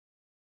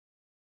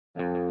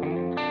Hi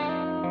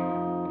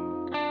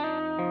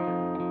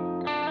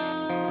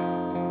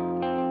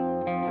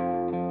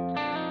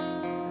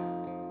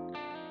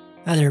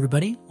there,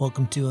 everybody.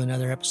 Welcome to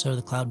another episode of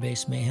the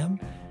Cloud-Based Mayhem.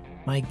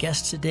 My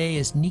guest today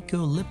is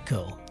Nikolay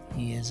Lipko.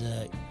 He is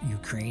a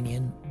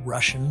Ukrainian,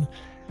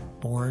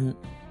 Russian-born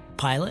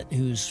pilot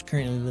who's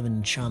currently living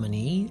in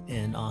Chamonix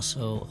and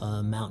also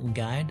a mountain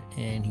guide.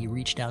 And he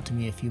reached out to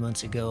me a few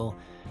months ago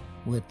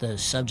with the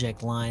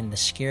subject line, "The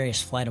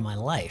Scariest Flight of My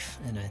Life."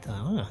 And I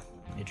thought,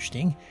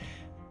 interesting.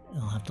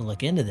 I'll have to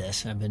look into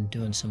this. I've been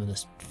doing some of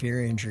this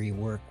fear injury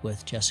work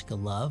with Jessica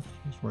Love,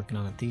 who's working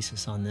on a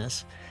thesis on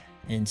this.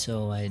 And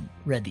so I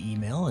read the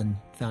email and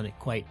found it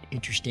quite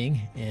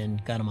interesting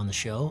and got him on the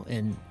show.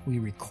 And we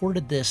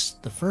recorded this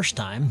the first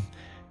time,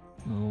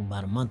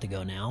 about a month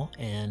ago now,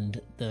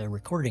 and the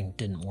recording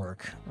didn't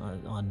work.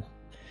 There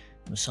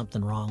was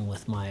something wrong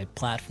with my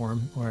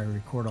platform where I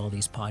record all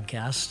these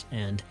podcasts.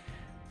 And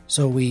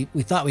so we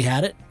thought we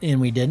had it,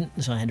 and we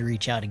didn't. So I had to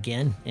reach out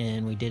again,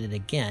 and we did it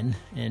again.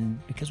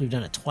 And because we've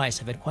done it twice,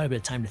 I've had quite a bit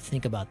of time to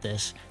think about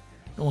this.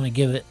 I don't want to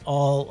give it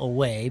all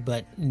away,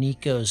 but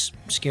Nico's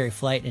scary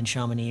flight in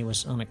Chamonix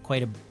was on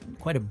quite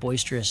a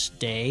boisterous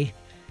day.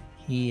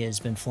 He has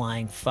been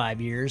flying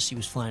 5 years. He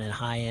was flying at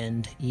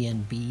high-end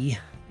ENB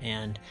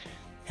and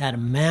had a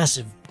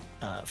massive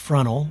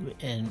frontal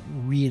and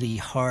really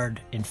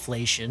hard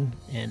inflation.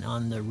 And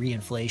on the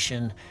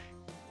reinflation,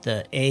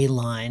 the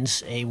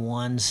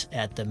A1s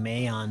at the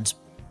Mayons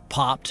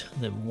popped,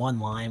 the one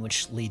line,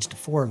 which leads to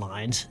 4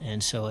 lines.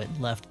 And so it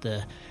left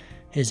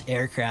his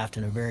aircraft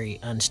in a very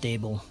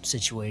unstable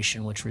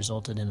situation, which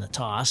resulted in a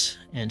toss.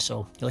 And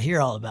so you'll hear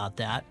all about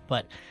that.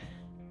 But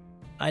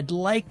I'd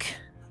like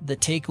the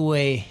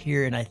takeaway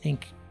here, and I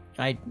think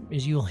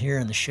as you'll hear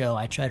in the show,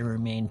 I try to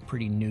remain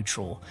pretty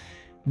neutral.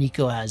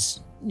 Nico is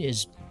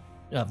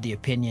of the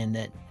opinion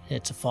that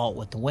it's a fault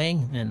with the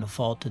wing and a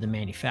fault to the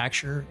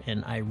manufacturer.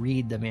 And I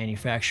read the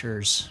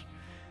manufacturer's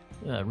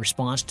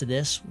response to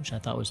this, which I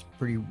thought was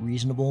pretty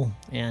reasonable.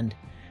 And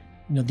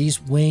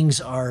these wings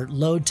are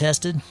load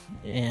tested,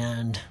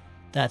 and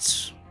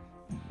that's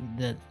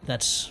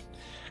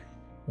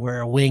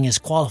where a wing is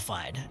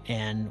qualified.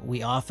 And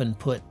we often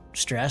put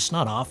stress,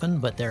 not often,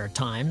 but there are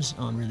times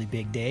on really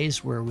big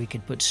days where we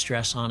could put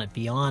stress on it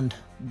beyond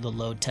the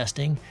load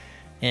testing.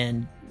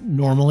 And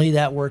normally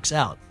that works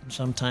out.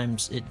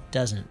 Sometimes it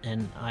doesn't.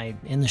 And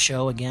in the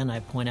show, again, I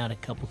point out a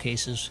couple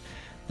cases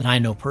that I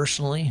know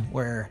personally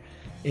where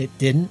it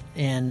didn't.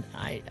 And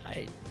I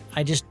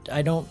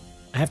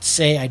have to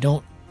say, I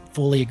don't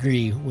fully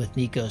agree with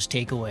Nico's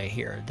takeaway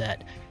here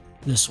that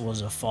this was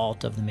a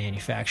fault of the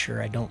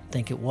manufacturer. I don't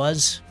think it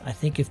was. I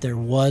think if there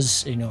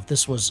was, if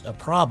this was a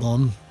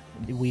problem,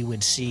 we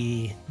would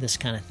see this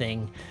kind of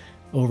thing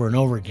over and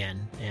over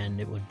again, and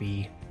it would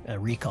be a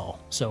recall.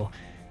 So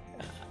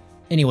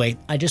anyway,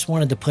 I just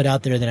wanted to put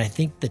out there that I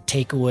think the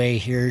takeaway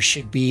here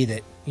should be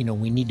that,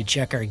 we need to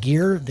check our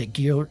gear, that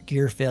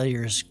gear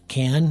failures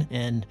can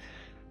and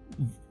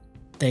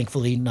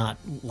thankfully not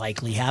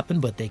likely happen,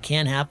 but they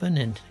can happen,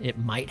 and it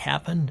might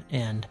happen.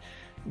 And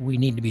we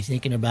need to be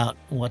thinking about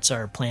what's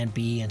our plan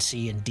B and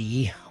C and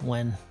D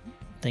when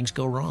things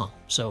go wrong.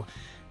 So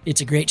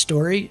it's a great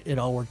story. It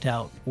all worked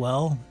out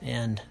well.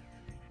 And,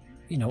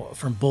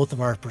 from both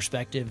of our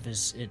perspective,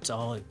 it's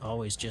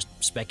always just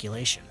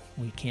speculation.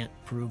 We can't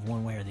prove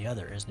one way or the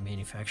other, as the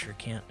manufacturer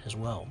can't as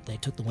well. They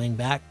took the wing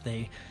back.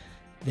 They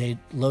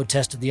load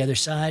tested the other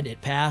side.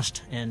 It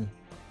passed. And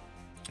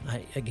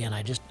I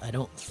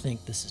don't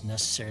think this is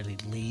necessarily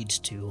leads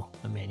to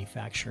a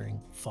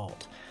manufacturing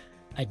fault.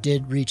 I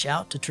did reach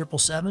out to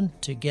 777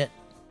 to get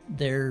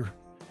their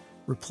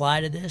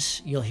reply to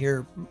this. You'll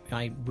hear,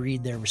 I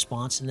read their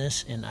response in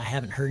this, and I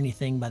haven't heard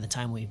anything by the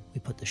time we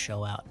put the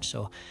show out.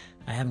 So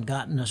I haven't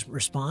gotten a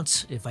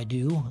response. If I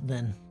do,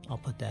 then I'll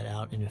put that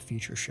out in a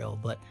future show.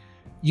 But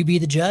you be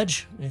the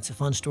judge. It's a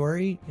fun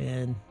story,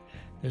 and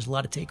there's a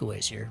lot of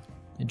takeaways here.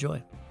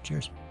 Enjoy.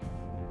 Cheers.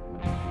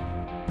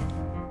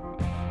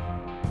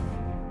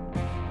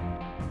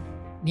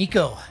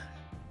 Nico,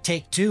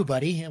 take 2,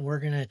 buddy, and we're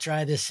going to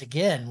try this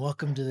again.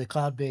 Welcome to the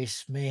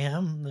Cloud-Based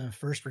Mayhem. The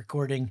first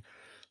recording,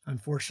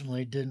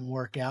 unfortunately, didn't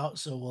work out,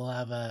 so we'll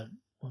have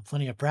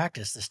plenty of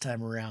practice this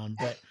time around.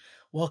 But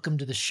welcome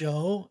to the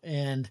show,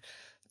 and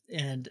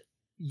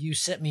you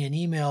sent me an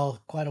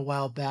email quite a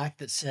while back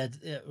that said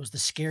it was the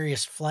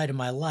scariest flight of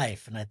my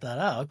life. And I thought,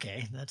 oh,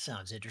 okay, that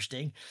sounds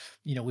interesting.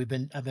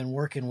 I've been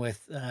working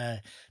with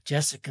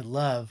Jessica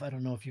Love. I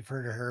don't know if you've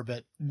heard of her,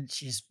 but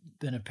she's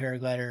been a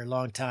paraglider a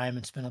long time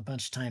and spent a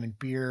bunch of time in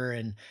beer.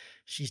 And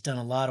she's done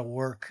a lot of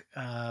work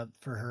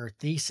for her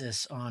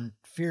thesis on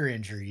fear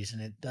injuries.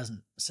 And it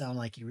doesn't sound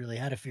like you really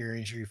had a fear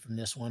injury from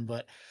this one,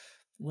 but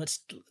let's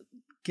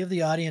give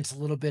the audience a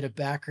little bit of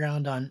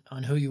background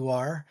on who you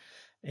are.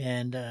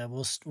 And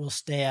we'll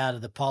stay out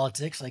of the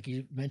politics like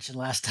you mentioned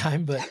last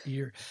time, but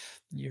you've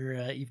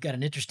got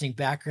an interesting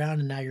background,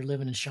 and now you're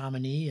living in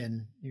Chamonix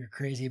and you're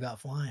crazy about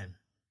flying.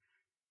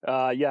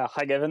 Hi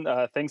Gavin.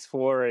 Thanks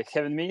for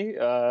having me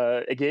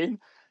again.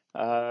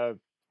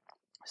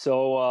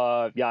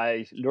 So yeah,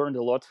 I learned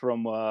a lot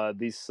from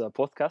this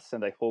podcast,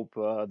 and I hope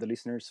the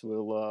listeners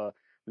will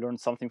learn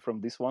something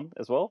from this one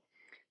as well.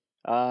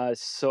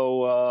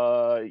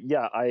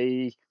 Yeah,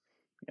 I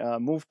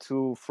moved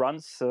to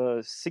France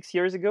 6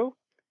 years ago,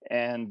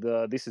 and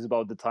this is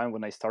about the time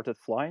when I started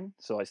flying.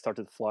 So I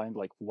started flying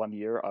like 1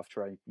 year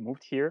after I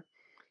moved here,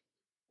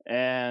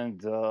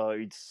 and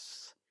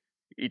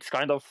it's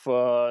kind of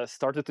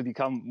started to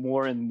become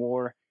more and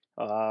more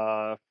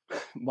uh,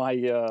 my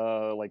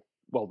like,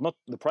 well, not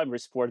the primary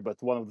sport,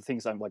 but one of the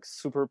things I'm like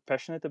super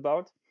passionate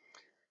about.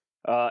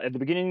 At the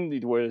beginning,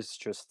 it was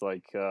just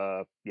like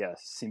yeah,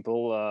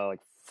 simple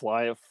like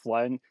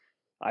flying.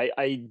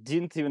 I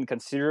didn't even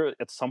consider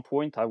at some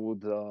point I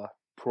would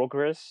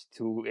progress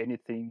to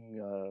anything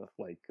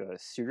like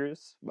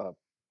serious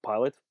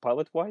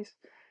pilot wise.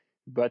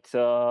 But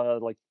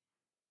like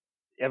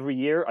every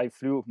year I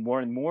flew more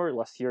and more.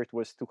 Last year it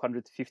was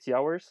 250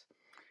 hours.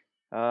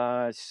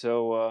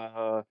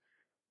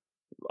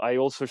 I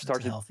also That's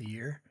a started. healthy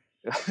year.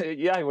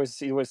 Yeah, it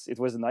was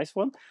a nice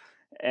one,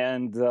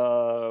 and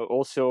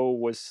also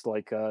was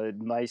like a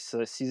nice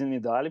season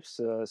in the Alps.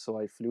 So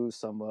I flew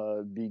some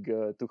big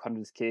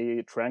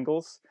 200K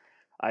triangles.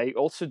 I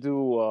also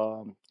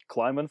do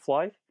climb and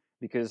fly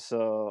because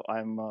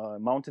I'm a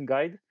mountain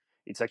guide.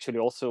 It's actually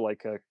also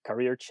like a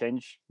career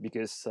change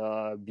because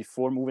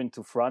before moving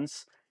to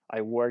France,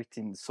 I worked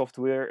in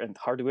software and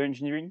hardware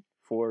engineering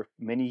for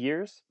many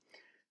years.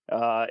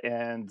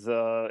 And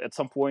at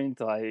some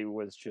point, I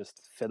was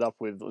just fed up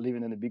with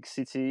living in a big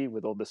city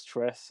with all the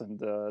stress and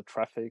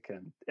traffic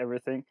and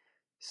everything.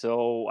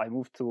 So I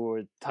moved to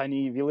a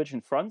tiny village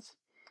in France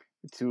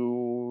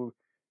to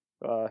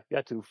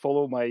yeah, to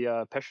follow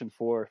my passion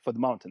for the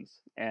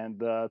mountains. And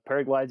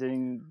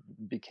paragliding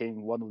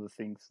became one of the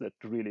things that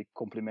really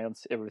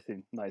complements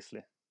everything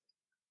nicely.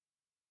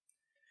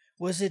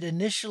 Was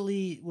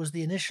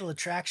the initial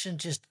attraction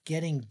just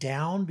getting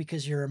down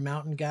because you're a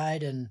mountain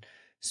guide and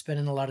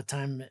spending a lot of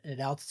time at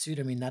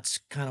altitude? I mean, that's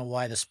kind of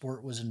why the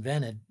sport was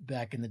invented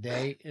back in the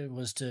day. It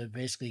was to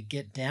basically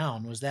get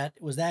down. Was that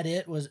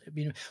it? I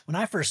mean, when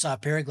I first saw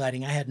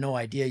paragliding, I had no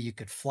idea you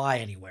could fly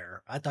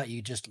anywhere. I thought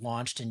you just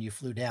launched and you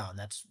flew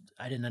down.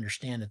 I didn't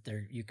understand that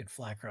there you could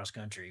fly cross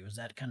country. Was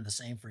that kind of the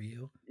same for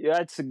you? Yeah,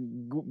 it's a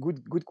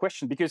good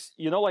question because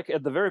like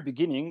at the very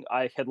beginning,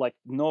 I had like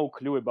no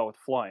clue about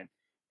flying.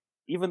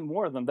 Even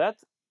more than that,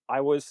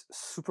 I was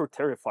super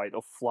terrified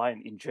of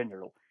flying in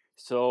general.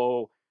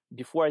 So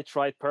before I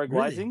tried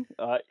Really?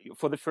 paragliding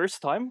for the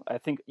first time, I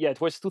think, yeah, it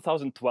was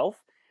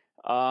 2012.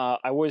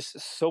 I was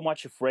so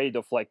much afraid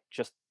of like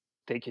just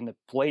taking a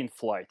plane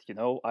flight.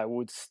 I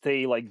would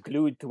stay like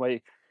glued to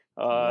my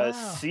Wow.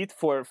 seat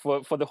for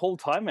the whole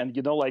time. And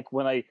like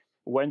when I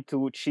went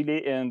to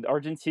Chile and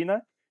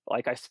Argentina,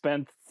 like I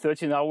spent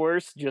 13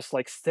 hours just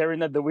like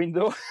staring at the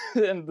window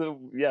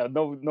and yeah,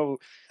 no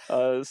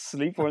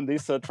sleep on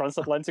this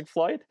transatlantic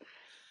flight.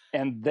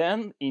 And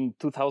then in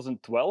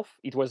 2012,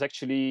 it was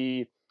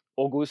actually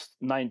August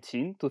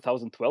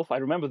 19, 2012. I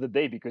remember the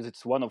day because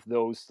it's one of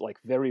those like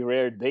very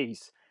rare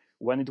days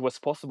when it was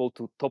possible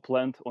to top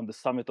land on the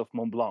summit of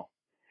Mont Blanc.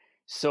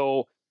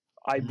 So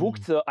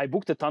Mm. I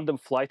booked a tandem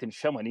flight in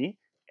Chamonix,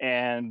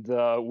 and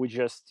we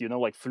just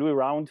like flew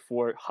around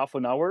for half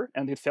an hour,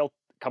 and it felt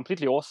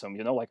completely awesome.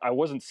 Like I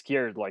wasn't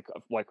scared. Like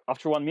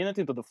after 1 minute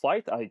into the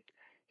flight, I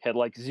had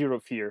like zero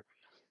fear,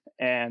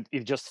 and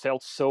it just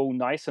felt so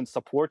nice and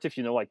supportive.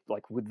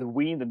 Like with the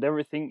wind and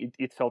everything,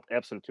 it felt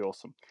absolutely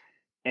awesome.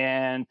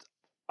 And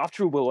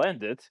after we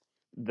landed,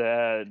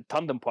 the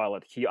tandem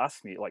pilot, he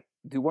asked me like,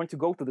 "Do you want to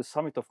go to the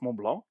summit of Mont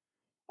Blanc?"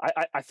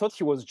 I thought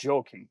he was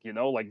joking,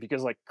 like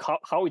because like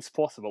how it's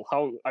possible?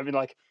 How I mean,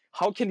 like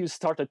how can you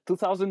start at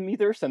 2,000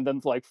 meters and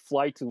then like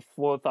fly to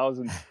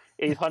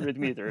 4,800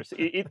 meters?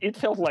 It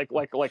felt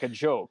like a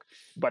joke,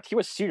 but he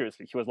was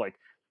seriously.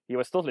 He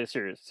was totally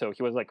serious. So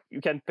he was like,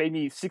 "You can pay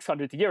me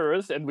 600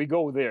 euros and we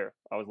go there."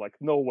 I was like,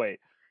 "No way."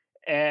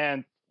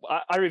 And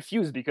I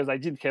refused because I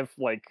didn't have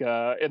like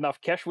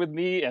enough cash with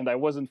me and I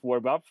wasn't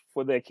warmed up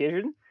for the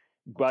occasion.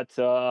 But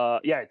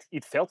yeah,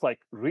 it felt like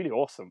really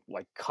awesome.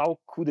 Like, how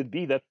could it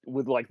be that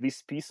with like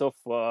this piece of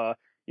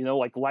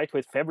like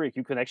lightweight fabric,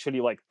 you can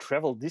actually like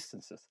travel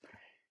distances?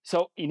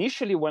 So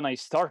initially, when I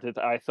started,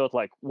 I thought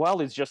like,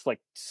 well, it's just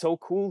like so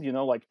cool,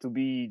 like to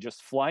be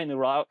just flying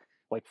around,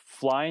 like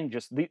flying,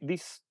 just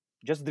this,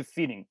 just the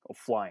feeling of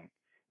flying.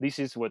 This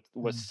is what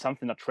was Mm.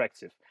 something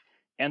attractive.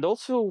 And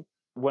also,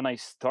 when I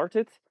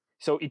started,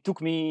 so it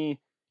took me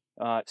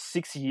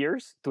 6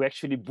 years to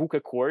actually book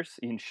a course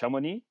in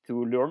Chamonix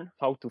to learn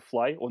how to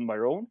fly on my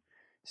own.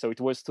 So it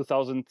was Wow.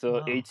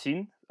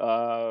 2018,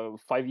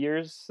 5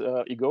 years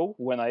ago,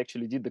 when I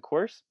actually did the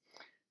course.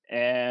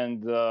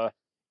 And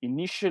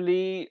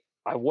initially,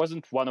 I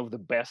wasn't one of the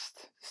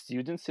best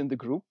students in the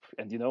group,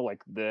 and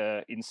like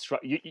the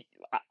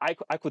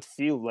I could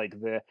feel like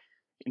the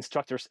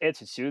instructor's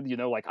attitude.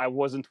 Like I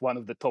wasn't one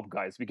of the top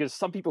guys because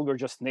some people were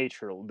just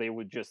natural. They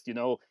would just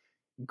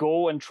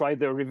go and try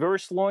the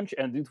reverse launch,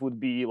 and it would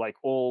be like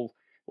all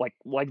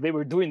like they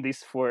were doing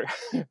this for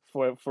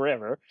for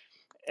forever.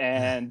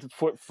 And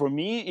for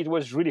me, it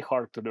was really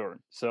hard to learn.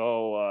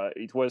 So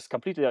it was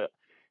completely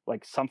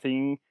like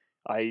something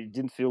I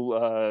didn't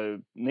feel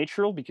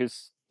natural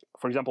because,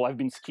 for example, I've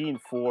been skiing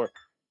for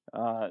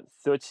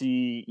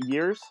 30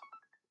 years,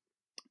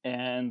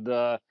 and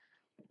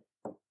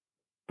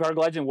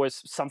paragliding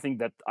was something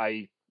that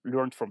I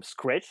learned from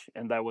scratch,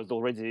 and I was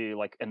already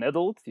like an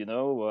adult,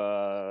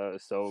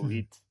 so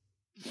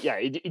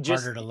it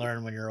just harder to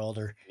learn when you're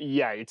older.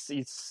 Yeah, it's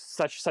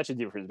such a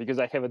difference because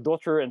I have a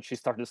daughter and she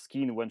started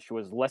skiing when she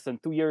was less than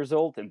 2 years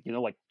old, and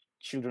like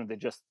children, they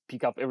just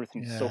pick up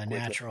everything so quickly.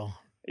 Natural.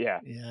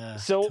 Yeah.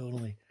 So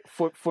totally.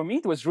 For me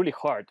it was really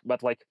hard,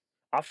 but like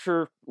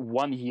after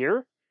 1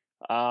 year,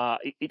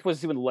 it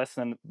was even less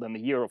than a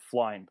year of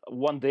flying.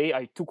 One day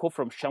I took off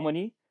from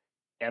Chamonix,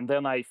 and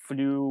then I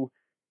flew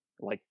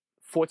like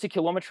 40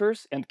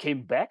 kilometers and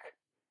came back.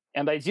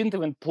 And I didn't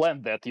even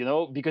plan that,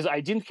 because I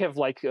didn't have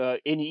like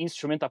any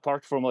instrument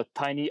apart from a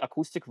tiny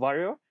acoustic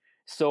vario.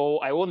 So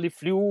I only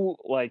flew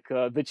like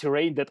the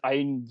terrain that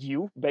I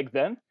knew back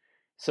then.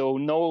 So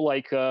no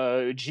like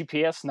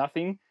GPS,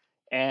 nothing.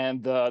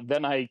 And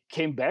then I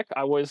came back.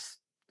 I was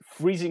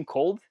freezing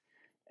cold.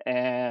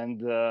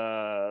 And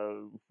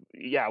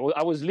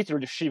I was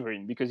literally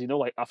shivering because,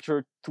 like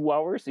after 2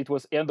 hours, it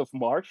was end of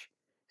March.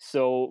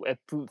 So at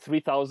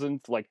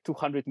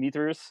 3,200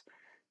 meters,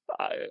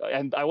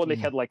 and I only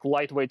had like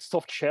lightweight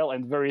soft shell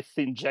and very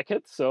thin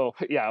jacket. So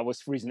I was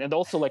freezing. And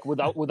also like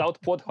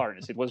without pod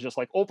harness. It was just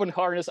like open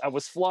harness. I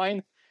was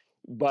flying,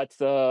 but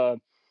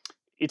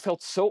it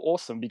felt so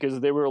awesome because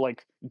there were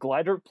like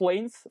glider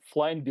planes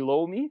flying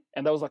below me,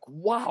 and I was like,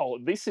 wow,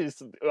 this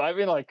is, I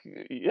mean, like,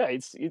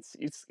 it's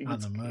on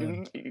the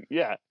moon.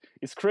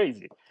 It's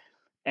crazy.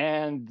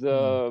 And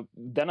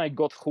then I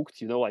got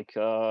hooked,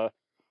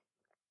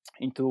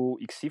 into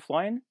XC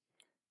flying.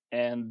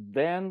 And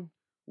then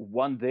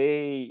one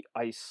day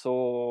I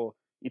saw,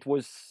 it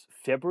was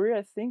February,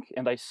 I think,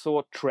 and I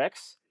saw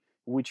tracks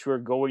which were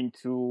going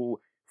to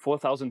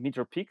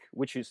 4,000-meter peak,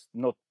 which is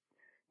not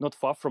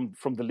far from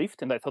the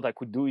lift, and I thought I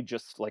could do it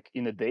just like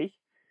in a day.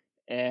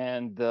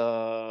 And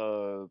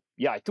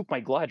I took my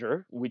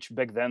glider, which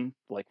back then,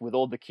 like with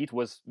all the kit,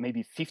 was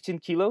maybe 15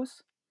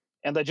 kilos,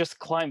 and I just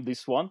climbed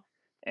this one,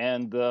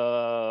 and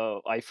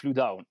I flew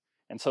down.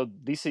 And so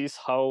this is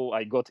how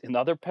I got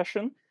another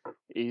passion,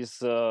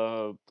 is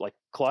like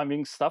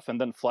climbing stuff and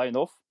then flying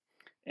off.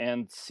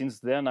 And since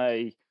then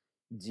I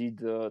did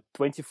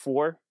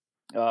 24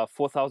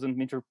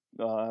 4,000-meter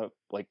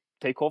like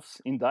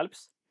takeoffs in the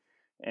Alps.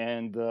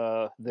 And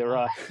there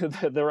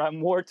are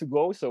more to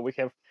go. So we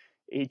have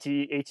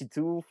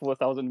 82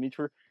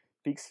 4,000-meter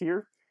peaks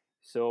here.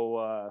 So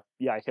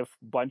I have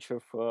a bunch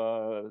of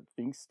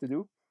things to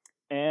do.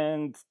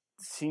 And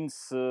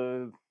since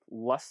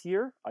last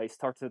year, I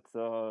started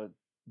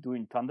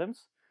doing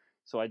tandems.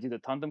 So I did a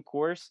tandem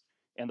course,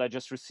 and I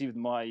just received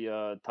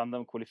my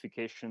tandem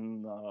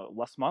qualification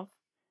last month.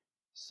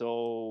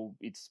 So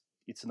it's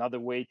another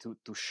way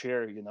to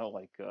share,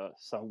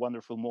 some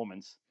wonderful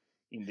moments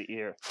in the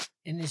air.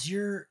 And is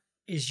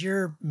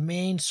your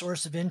main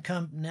source of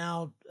income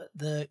now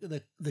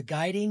the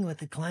guiding, with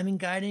the climbing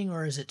guiding,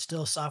 or is it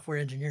still software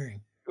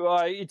engineering?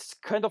 It's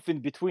kind of in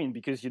between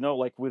because,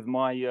 like with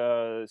my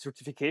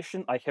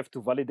certification, I have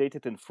to validate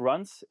it in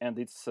France, and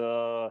it's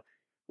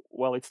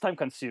it's time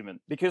consuming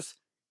because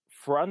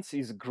France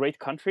is a great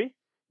country.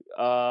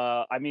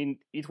 I mean,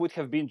 it would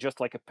have been just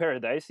like a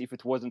paradise if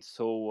it wasn't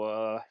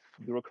so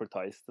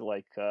bureaucratized.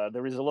 Like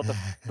there is a lot of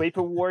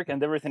paperwork,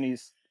 and everything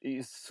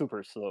is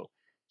super slow.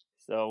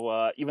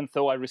 So even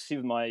though I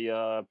received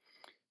my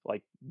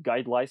like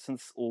guide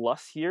license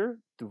last year,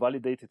 to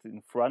validate it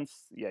in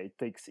France, it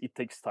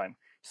takes time.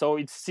 So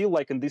it's still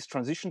like in this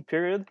transition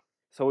period.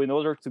 So in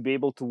order to be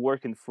able to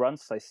work in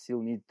France, I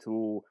still need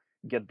to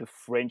get the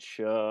French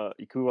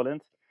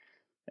equivalent.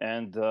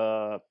 And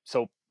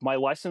so my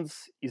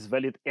license is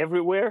valid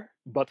everywhere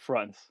but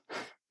France.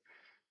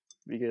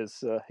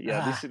 Because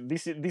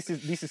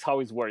this is how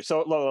it works.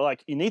 So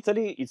like in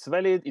Italy it's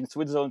valid, in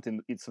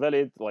Switzerland it's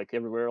valid, like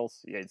everywhere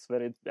else it's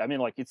valid. I mean,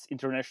 like it's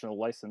international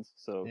license.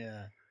 So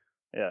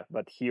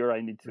but here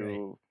I need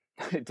to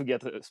to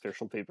get a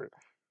special paper.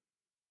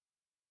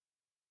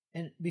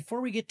 And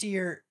before we get to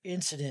your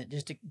incident,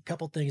 just a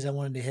couple things I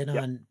wanted to hit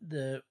on.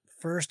 The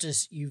first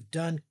is you've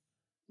done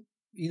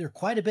either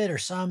quite a bit or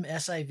some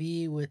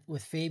SIV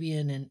with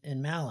Fabian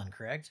and Malin,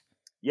 correct?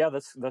 Yeah,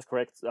 that's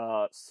correct.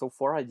 So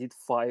far I did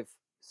 5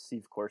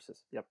 SIV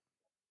courses. Yep.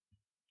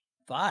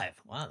 5.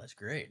 Wow, that's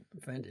great.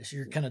 So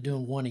you're kind of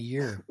doing one a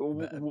year.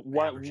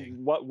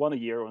 One a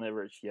year on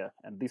average, yeah.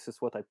 And this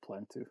is what I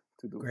plan to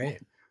do.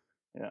 Great.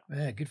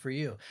 Yeah, good for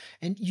you.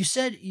 And you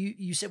said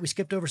you said we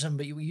skipped over some,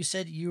 but you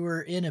said you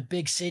were in a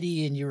big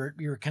city and you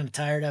were kind of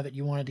tired of it.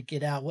 You wanted to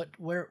get out.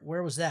 Where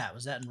was that?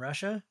 Was that in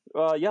Russia?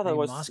 That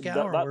was Moscow.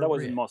 That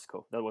was in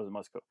Moscow. That was in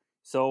Moscow.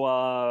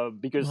 So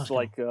because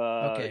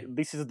Moscow.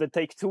 This is the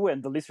take 2,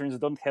 and the listeners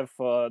don't have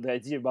the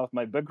idea about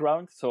my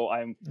background. So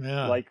I'm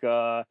like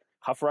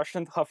half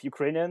Russian, half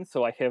Ukrainian.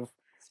 So I have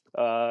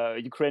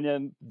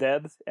Ukrainian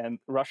dad and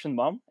Russian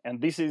mom,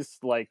 and this is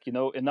like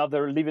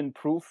another living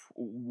proof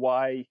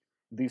why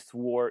this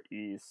war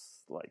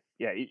is like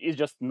it's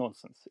just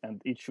nonsense and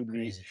it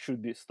Crazy.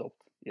 should be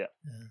stopped. Yeah.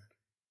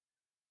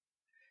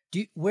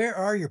 Where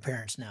are your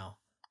parents now?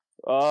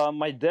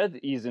 My dad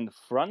is in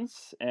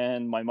France,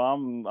 and my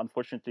mom,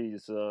 unfortunately,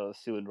 is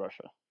still in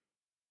Russia.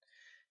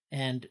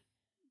 And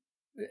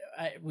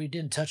we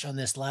didn't touch on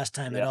this last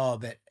time at all,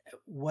 but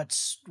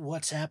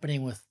what's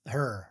happening with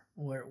her?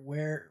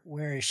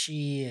 Where is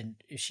she, and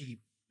is she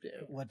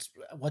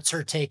what's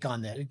her take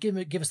on that? Give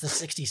us the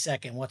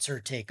 60-second. What's her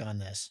take on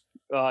this?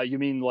 You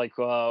mean like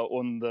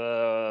on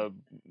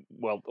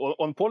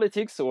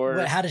politics, or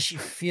how does she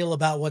feel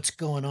about what's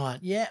going on?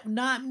 Yeah,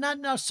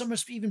 not so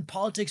much even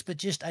politics, but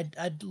just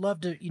I'd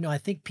love to. I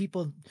think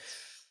people,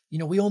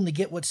 we only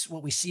get what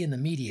we see in the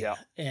media,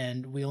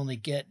 and we only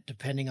get,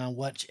 depending on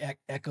what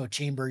echo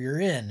chamber you're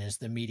in, is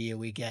the media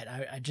we get.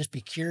 I'd just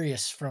be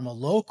curious from a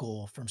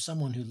local, from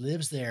someone who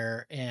lives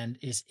there and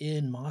is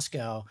in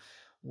Moscow,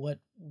 what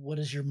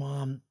does your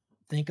mom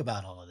think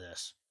about all of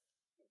this?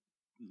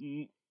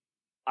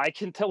 I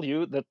can tell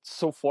you that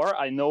so far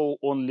I know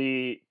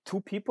only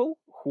 2 people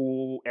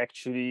who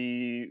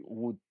actually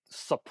would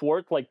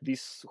support like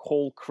this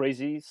whole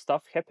crazy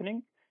stuff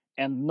happening,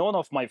 and none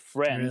of my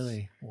friends,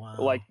 really? Wow.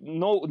 Like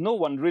no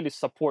one really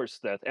supports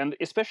that. And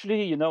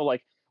especially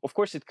like, of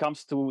course it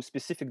comes to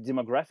specific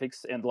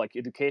demographics and like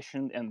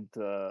education and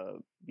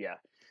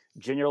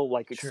general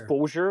like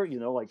exposure,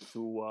 like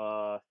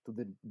to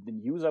the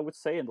news, I would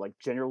say, and like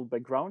general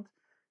background.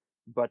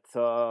 But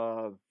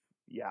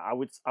I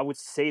would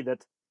say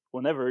that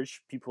on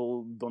average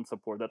people don't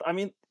support that. I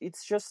mean,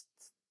 it's just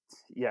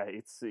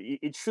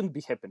it shouldn't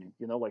be happening,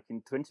 like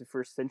in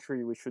 21st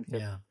century we should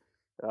have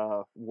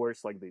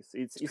wars like this.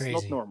 It's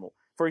not normal.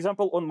 For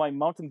example, on my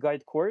mountain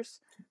guide course,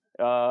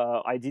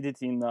 I did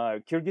it in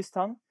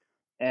Kyrgyzstan,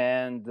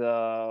 and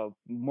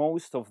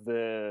most of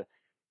the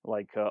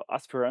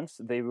aspirants,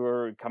 they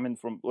were coming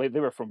from, they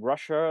were from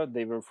Russia,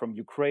 they were from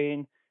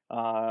Ukraine,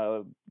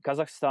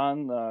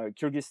 Kazakhstan,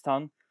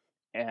 Kyrgyzstan,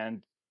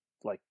 and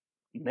like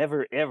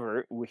never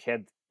ever we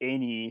had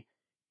any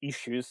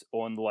issues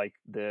on like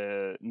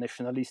the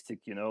nationalistic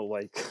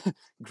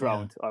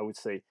ground. I would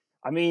say.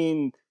 I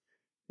mean,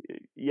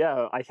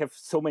 I have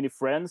so many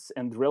friends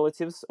and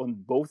relatives on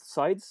both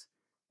sides,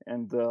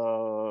 and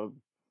of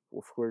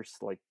course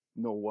like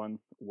no one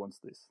wants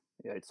this.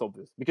 It's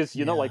obvious, because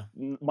like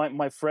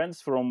my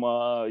friends from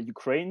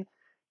Ukraine,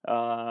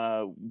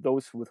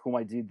 those with whom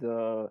I did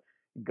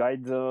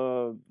guide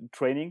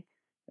training,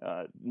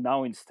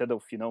 now instead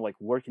of like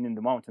working in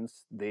the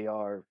mountains, they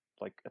are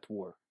like at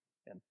war,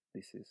 and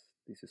this is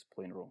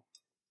plain wrong.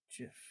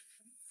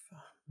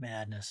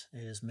 Madness.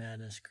 It is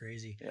madness.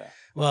 Crazy. Yeah.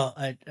 Well,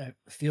 I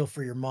feel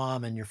for your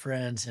mom and your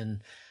friends,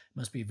 and it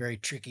must be a very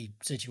tricky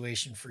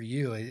situation for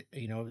you,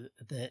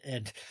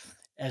 and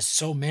as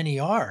so many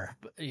are,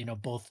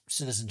 both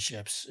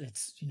citizenships.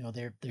 It's,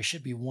 there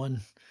should be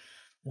one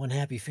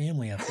happy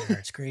family up there.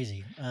 It's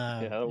crazy.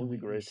 That would be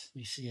great.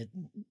 We see it.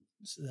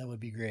 So that would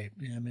be great.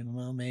 Yeah, I mean,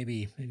 well,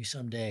 maybe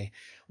someday.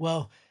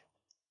 Well,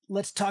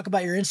 let's talk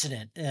about your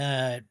incident.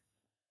 It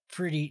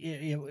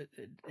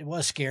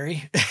was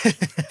scary.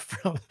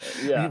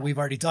 We've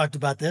already talked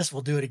about this.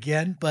 We'll do it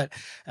again, but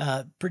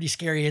pretty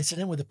scary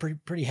incident with a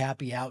pretty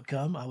happy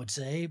outcome, I would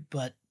say.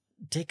 But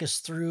take us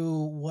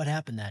through what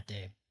happened that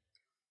day.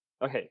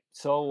 Okay,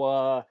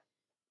 so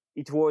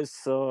it was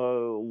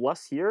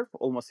last year,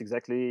 almost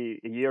exactly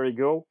a year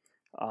ago.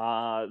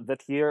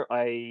 That year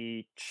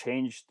I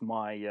changed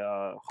my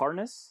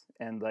harness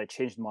and I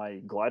changed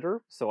my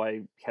glider. So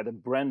I had a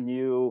brand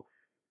new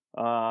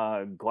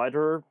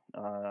glider,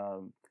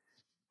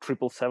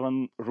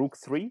 777 Rook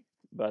 3,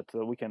 but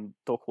we can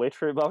talk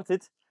later about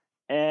it.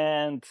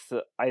 And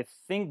I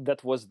think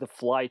that was the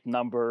flight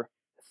number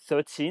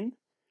 13.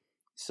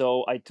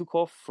 So I took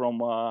off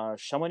from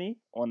Chamonix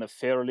on a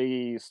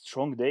fairly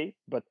strong day,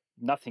 but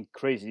nothing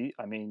crazy.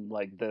 I mean,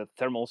 like the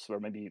thermals were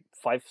maybe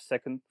 5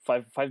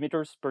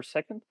 meters per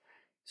second.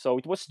 So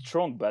it was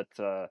strong, but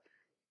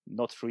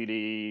not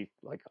really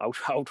like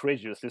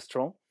outrageously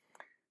strong.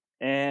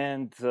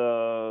 And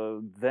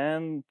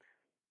then,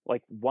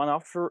 like 1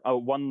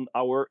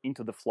 hour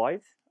into the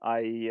flight,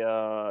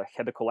 I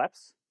had a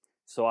collapse.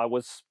 So I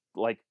was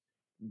like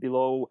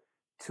below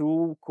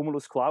 2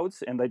 cumulus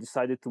clouds, and I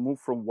decided to move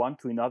from one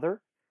to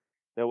another.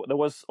 There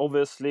was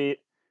obviously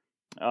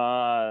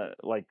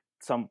like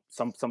some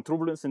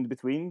turbulence in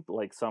between,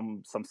 like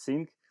some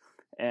sink,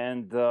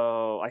 and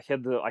I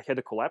had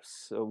a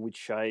collapse,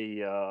 which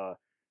I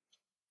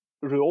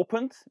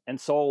reopened,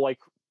 and so like,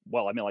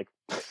 well, I mean, like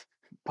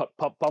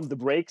pump the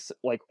brakes,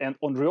 like, and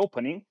on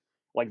reopening,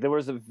 like there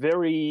was a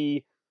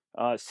very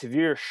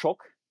severe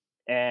shock,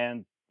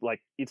 and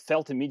like it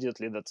felt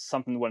immediately that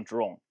something went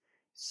wrong.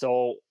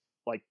 So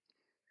like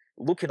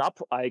looking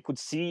up, I could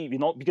see,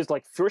 because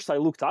like first I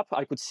looked up,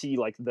 I could see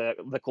like the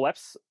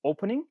collapse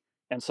opening,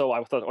 and so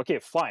I thought, okay,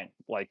 fine,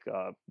 like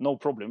no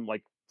problem,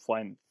 like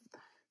flying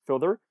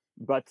further.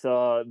 But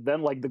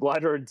then like the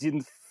glider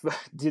didn't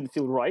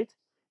feel right,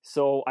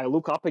 So I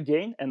look up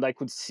again, and I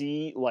could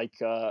see like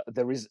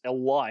there is a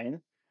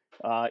line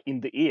in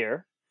the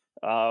air,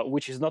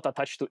 which is not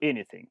attached to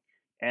anything.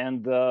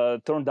 And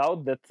turned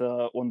out that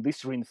on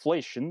this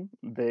reinflation,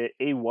 the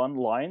A1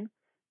 line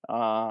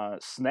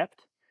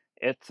snapped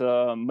at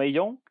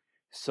Meillon.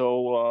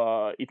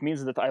 So it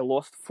means that I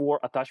lost 4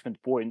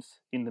 attachment points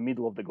in the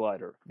middle of the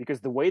glider, because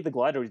the way the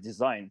glider is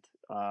designed,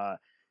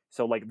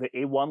 so like the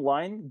A1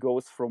 line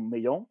goes from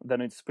Meillon,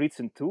 then it splits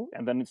in 2,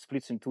 and then it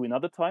splits in 2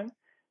 another time.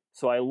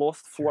 So I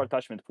lost 4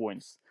 attachment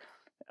points.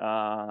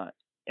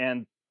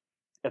 And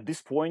at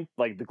this point,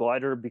 like the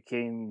glider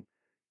became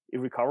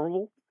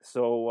irrecoverable.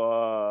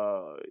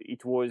 So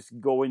it was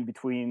going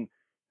between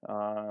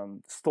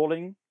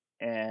stalling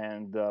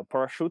and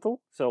parachutal.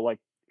 So like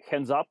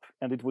hands up,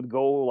 and it would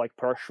go like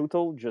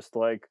parachutal, just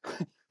like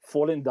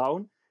falling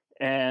down.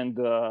 And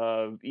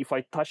if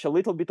I touch a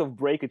little bit of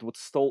brake, it would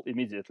stall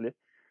immediately.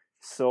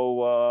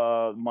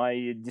 So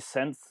my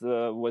descent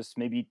was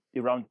maybe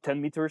around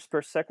 10 meters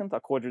per second,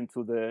 according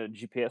to the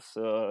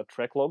GPS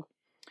track log.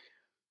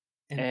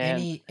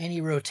 And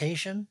any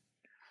rotation?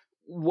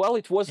 Well,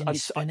 it was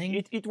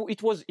spinning?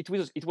 It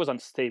was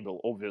unstable,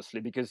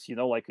 obviously, because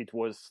like it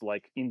was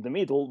like in the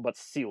middle, but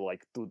still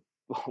like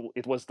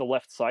it was the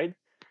left side.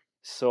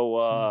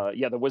 So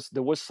yeah, there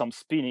was some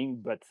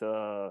spinning, but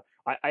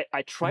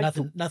I tried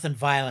nothing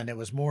violent. It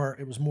was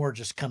more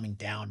just coming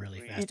down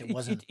really fast.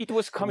 It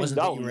was coming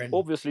down.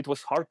 Obviously, it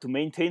was hard to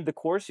maintain the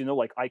course.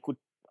 Like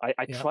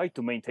I tried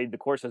to maintain the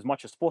course as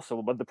much as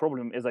possible, but the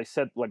problem, as I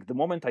said, like the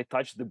moment I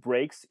touched the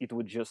brakes, it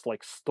would just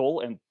like stall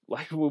and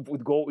like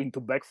would go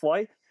into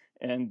backfly.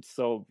 And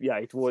so yeah,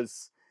 it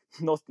was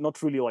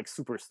not really like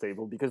super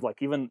stable, because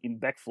like even in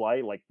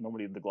backfly, like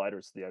normally the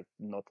gliders, they are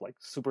not like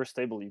super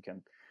stable. You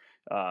can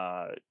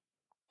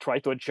try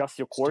to adjust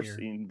your course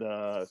in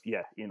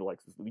like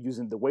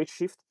using the weight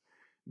shift,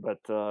 but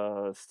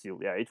still,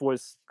 yeah, it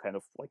was kind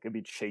of like a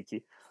bit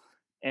shaky.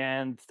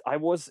 And I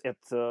was at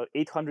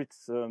 800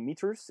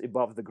 meters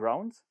above the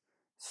ground,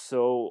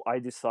 so I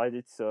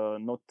decided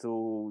not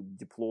to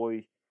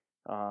deploy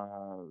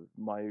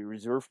my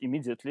reserve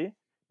immediately,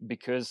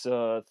 because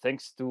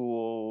thanks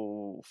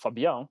to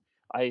Fabien,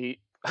 I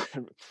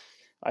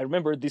I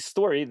remember this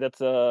story that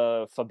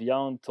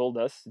Fabien told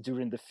us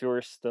during the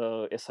first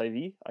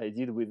SIV I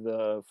did with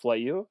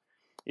Flyeo,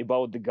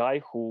 about the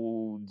guy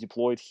who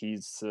deployed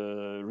his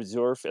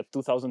reserve at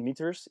 2,000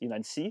 meters in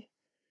Annecy.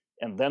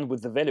 And then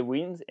with the valley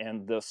wind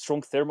and the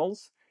strong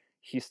thermals,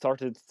 he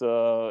started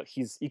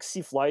his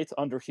XC flight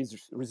under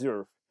his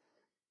reserve.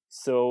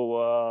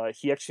 So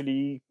he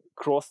actually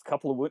crossed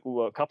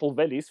couple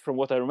valleys, from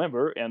what I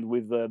remember, and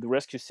with the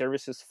rescue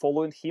services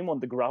following him on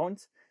the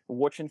ground,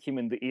 watching him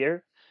in the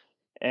air.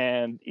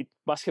 And it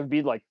must have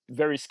been like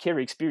very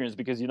scary experience,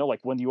 because like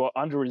when you are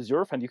under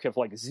reserve and you have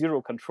like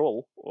zero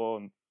control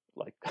on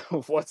like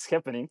what's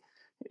happening,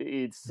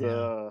 it's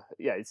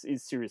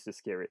it's seriously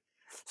scary.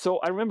 So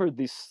I remember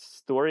this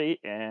story,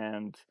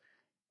 and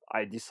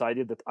I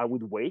decided that I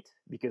would wait,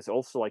 because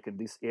also like in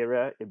this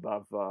area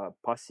above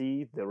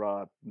Passy, there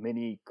are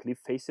many cliff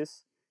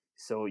faces.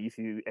 So if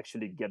you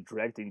actually get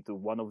dragged into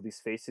one of these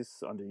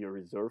faces under your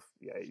reserve,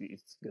 yeah,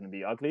 it's gonna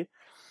be ugly.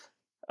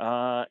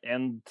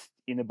 And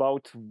in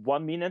about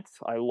 1 minute,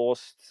 I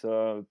lost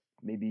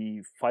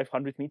maybe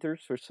 500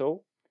 meters or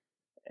so,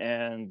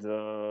 and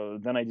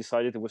then I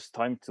decided it was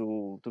time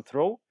to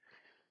throw.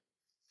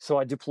 So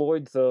I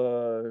deployed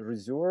the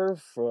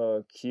reserve,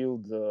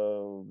 killed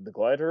the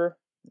glider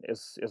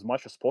as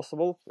much as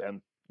possible,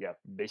 and yeah,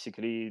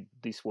 basically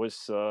this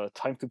was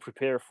time to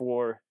prepare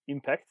for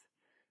impact,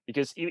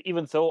 because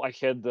even though I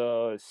had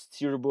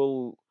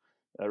steerable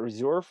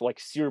reserve, like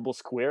steerable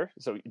square,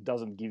 so it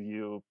doesn't give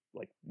you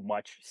like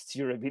much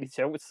steerability,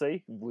 I would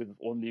say, with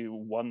only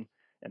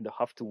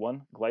 1.5 to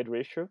 1 glide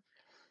ratio.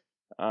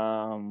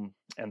 And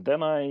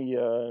then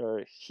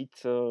I hit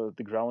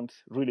the ground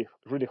really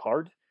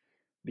hard,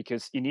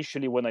 because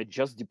initially when I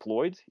just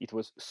deployed, it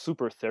was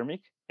super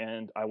thermic,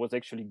 and I was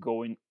actually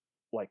going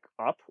like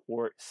up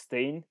or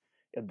staying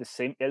at the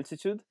same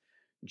altitude,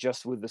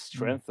 just with the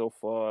strength of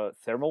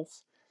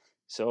thermals.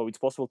 So it's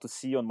possible to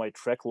see on my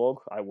track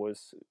log, I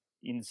was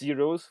in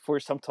zeros for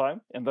some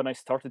time, and then I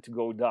started to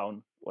go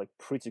down like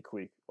pretty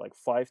quick, like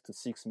 5 to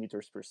 6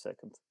 meters per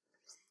second.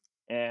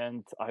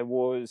 And I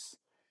was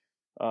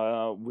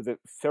with a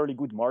fairly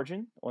good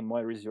margin on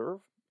my reserve,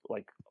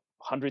 like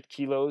 100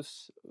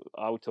 kilos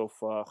out of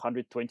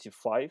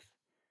 125.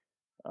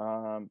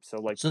 So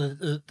like, so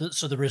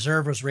the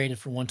reserve was rated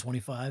for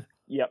 125.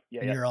 Yeah.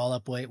 And your all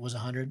up weight was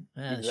 100.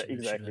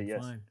 Exactly.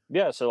 Yes. Fine.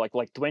 Yeah. So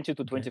like 20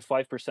 to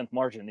 25%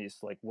 margin is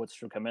like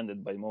what's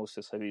recommended by most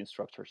SIV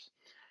instructors.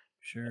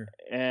 Sure.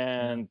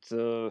 And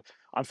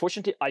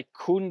unfortunately, I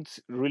couldn't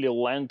really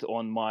land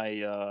on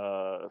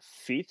my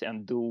feet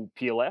and do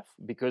PLF,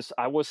 because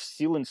I was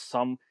still in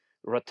some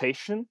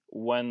rotation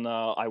when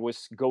I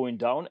was going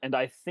down, and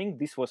I think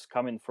this was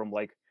coming from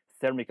like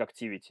thermic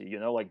activity,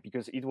 like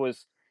because it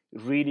was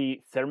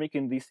really thermic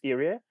in this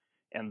area,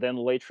 and then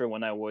later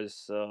when I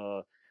was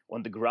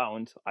on the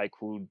ground, I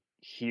could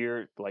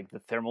hear like the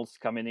thermals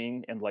coming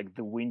in, and like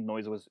the wind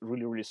noise was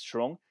really really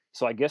strong.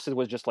 So I guess it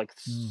was just like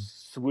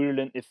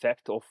swirling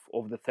effect of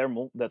the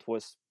thermal that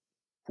was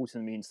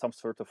putting me in some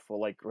sort of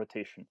like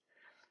rotation.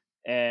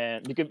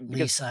 And Lee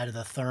because side of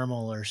the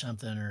thermal or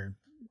something, or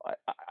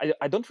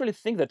I don't really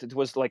think that it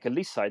was like a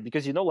lee side,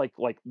 because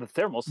like the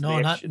thermals, no,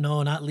 they actually,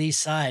 not lee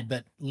side,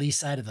 but lee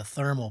side of the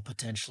thermal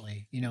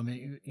potentially. You know, I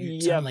mean,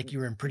 it yeah, sounded like you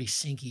were in pretty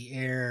sinky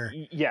air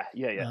yeah.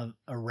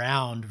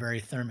 around very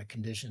thermic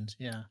conditions.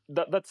 Yeah.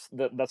 That's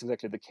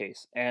exactly the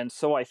case. And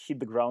so I hit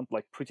the ground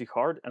like pretty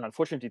hard, and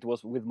unfortunately it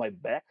was with my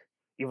back,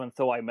 even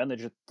though I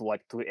managed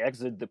to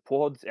exit the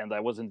pod, and I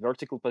was in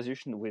vertical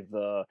position with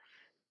the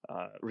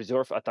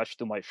reserve attached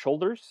to my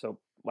shoulders. So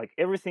like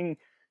everything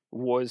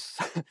was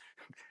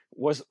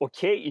was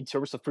okay in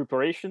terms of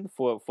preparation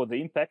for the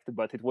impact,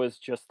 but it was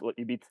just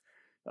a bit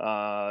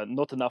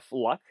not enough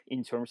luck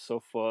in terms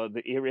of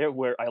the area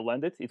where I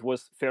landed. It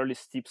was fairly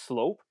steep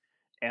slope,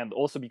 and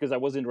also because I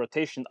was in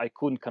rotation, I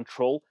couldn't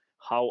control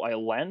how I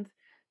land,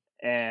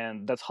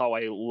 and that's how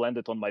I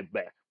landed on my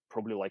back.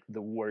 Probably like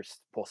the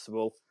worst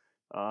possible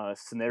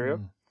scenario.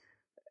 Mm.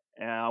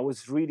 And I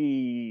was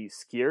really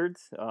scared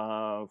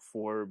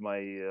for my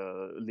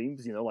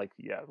limbs. Like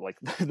yeah, like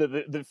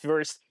the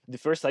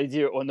first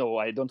idea. Oh no,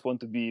 I don't want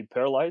to be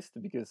paralyzed,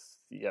 because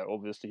yeah,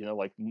 obviously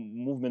like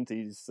movement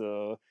is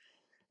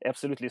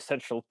absolutely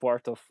essential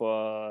part of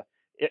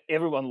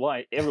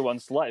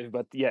everyone's life.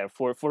 But yeah,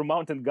 for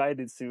mountain guide,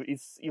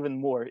 it's even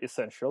more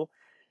essential.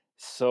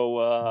 So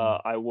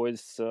I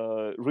was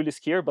really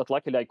scared, but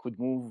luckily I could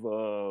move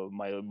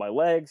my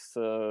legs.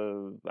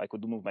 I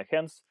could move my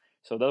hands,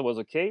 so that was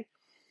okay.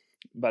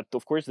 But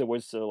of course, there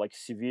was like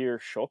severe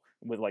shock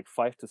with like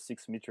 5 to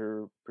 6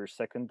 meter per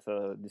second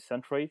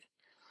descent rate.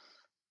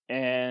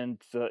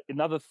 And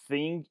another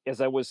thing, as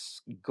I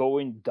was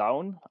going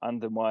down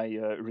under my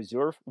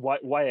reserve, why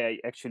I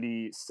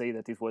actually say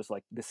that it was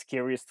like the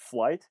scariest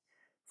flight,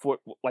 for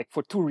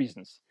two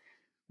reasons.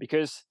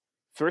 Because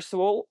first of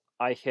all,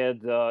 I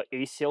had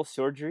ACL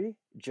surgery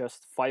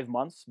just 5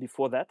 months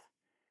before that.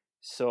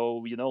 So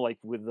like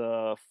with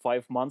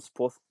 5 months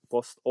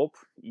post op,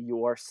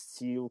 you are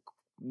still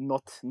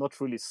not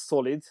really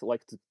solid,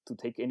 like to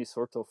take any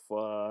sort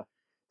of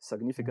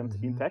significant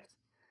impact,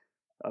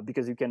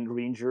 because you can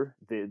re-injure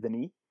the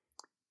knee.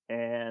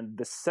 And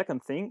the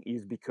second thing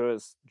is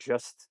because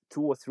just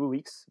 2 or 3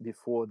 weeks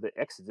before the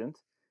accident,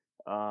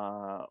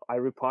 I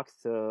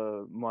repacked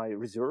my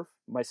reserve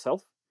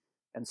myself.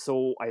 And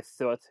so I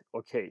thought,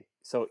 okay,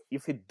 so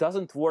if it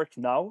doesn't work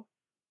now,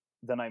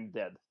 then I'm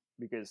dead,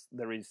 because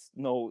there is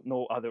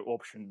no other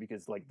option,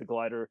 because like the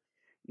glider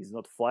is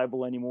not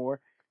flyable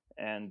anymore.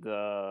 And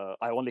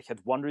I only had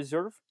one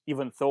reserve,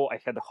 even though I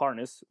had a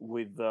harness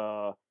with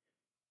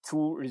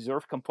two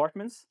reserve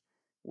compartments.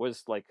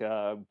 Was like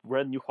a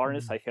brand new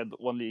harness. I had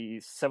only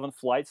 7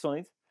 flights on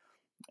it,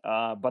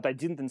 but I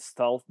didn't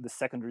install the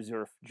second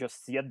reserve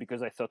just yet,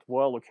 because I thought,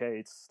 well, okay,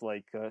 it's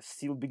like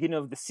still beginning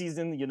of the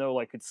season,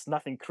 like it's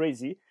nothing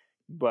crazy.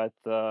 But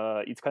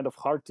it's kind of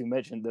hard to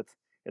imagine that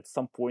at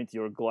some point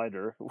your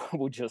glider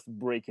will just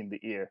break in the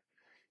air,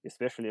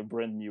 especially a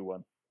brand new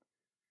one.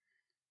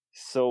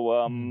 So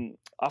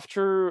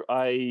after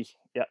I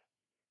yeah,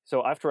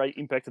 so after I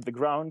impacted the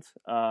ground,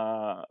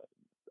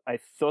 I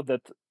thought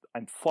that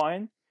I'm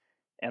fine,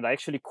 and I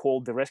actually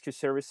called the rescue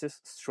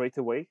services straight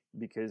away,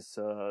 because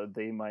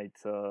they might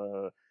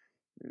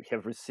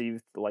have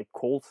received like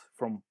calls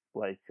from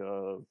like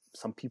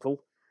some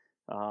people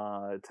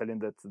telling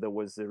that there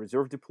was a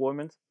reserve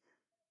deployment.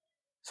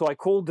 So I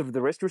called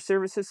the rescue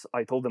services.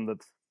 I told them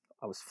that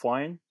I was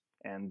fine,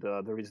 and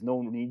there is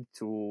no need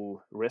to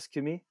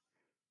rescue me.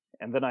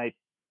 And then I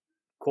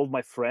called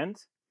my friend,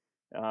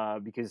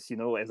 because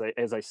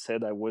as I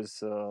said, I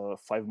was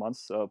 5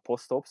 months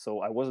post-op,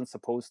 so I wasn't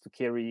supposed to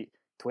carry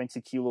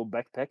 20-kilo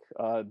backpack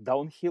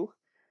downhill.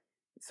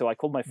 So I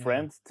called my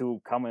friend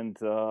to come and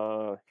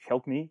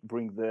help me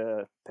bring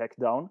the pack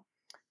down.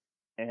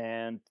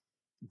 And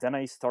then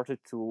I started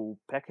to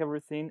pack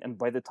everything. And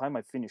by the time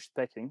I finished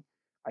packing,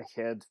 I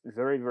had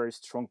very, very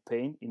strong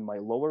pain in my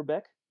lower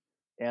back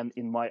and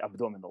in my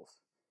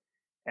abdominals.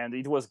 And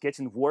it was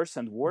getting worse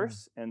and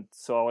worse. And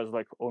so I was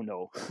like, oh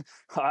no,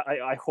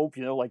 I hope,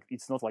 like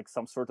it's not like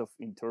some sort of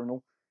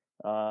internal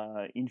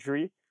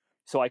injury.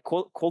 So I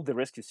called the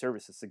rescue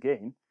services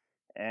again,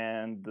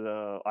 and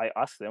I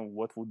asked them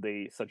what would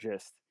they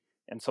suggest.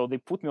 And so they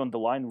put me on the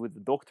line with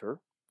the doctor,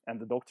 and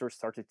the doctor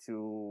started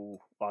to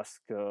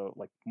ask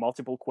like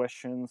multiple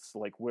questions,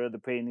 like where the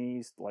pain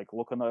is, like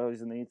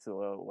localizing it,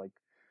 like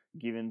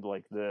giving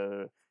like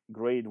the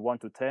grade 1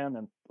 to 10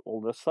 and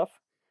all that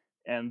stuff.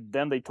 And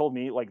then they told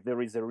me like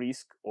there is a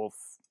risk of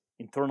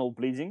internal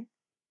bleeding,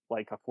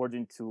 like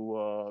according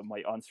to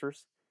my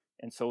answers.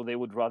 And so they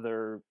would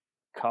rather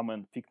come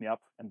and pick me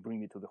up and bring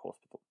me to the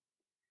hospital.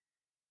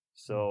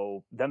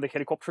 So then the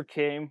helicopter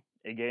came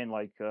again,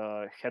 like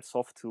hats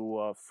off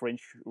to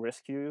French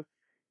rescue.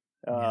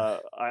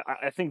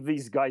 I think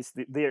these guys,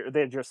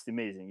 they're just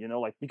amazing,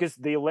 like because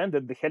they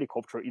landed the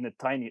helicopter in a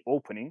tiny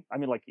opening. I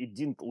mean, like it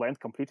didn't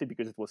land completely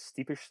because it was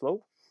steepish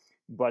slope,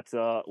 but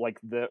like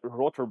the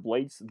rotor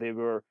blades, they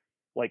were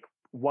like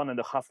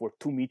 1.5 or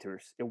 2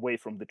 meters away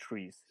from the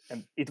trees,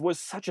 and it was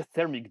such a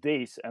thermic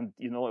days, and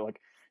like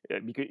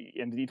because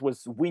and it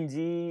was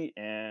windy,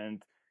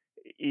 and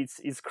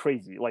it's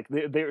crazy. Like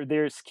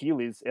their skill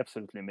is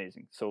absolutely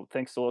amazing. So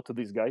thanks a lot to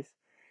these guys.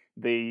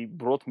 They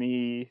brought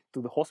me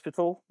to the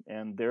hospital,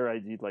 and there I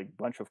did like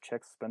a bunch of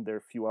checks, spent there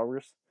a few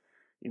hours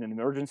in an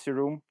emergency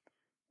room,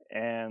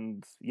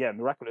 and yeah,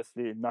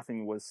 miraculously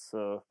nothing was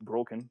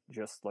broken,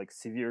 just like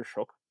severe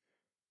shock.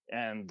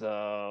 And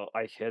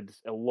I had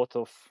a lot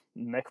of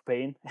neck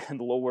pain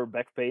and lower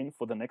back pain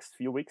for the next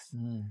few weeks.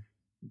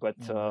 But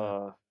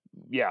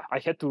yeah, I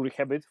had to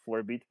rehab it for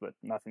a bit, but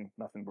nothing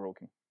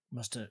Broken.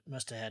 Must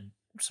have had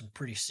some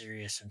pretty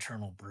serious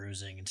internal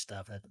bruising and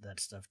stuff. That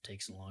stuff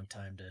takes a long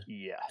time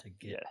to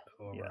get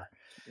over.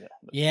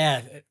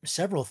 Yeah,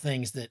 several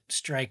things that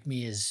strike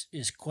me as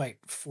is quite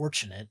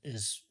fortunate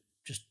is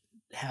just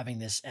having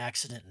this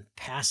accident in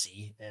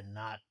Passy and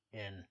not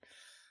in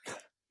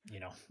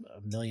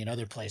a million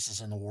other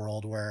places in the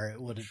world where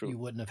you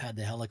wouldn't have had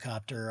the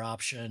helicopter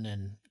option.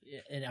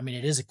 And I mean,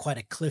 it is quite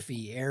a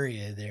cliffy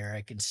area there.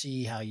 I can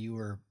see how you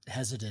were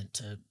hesitant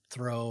to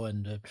throw.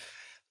 And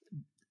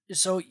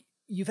so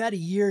you've had a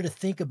year to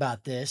think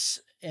about this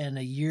and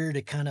a year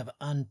to kind of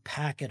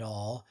unpack it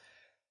all.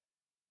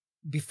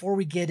 Before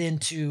we get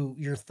into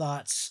your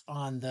thoughts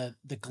on the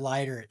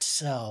glider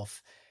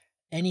itself,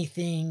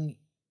 anything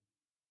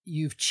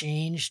you've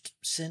changed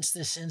since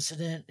this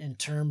incident in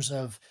terms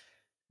of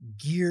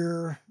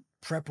gear,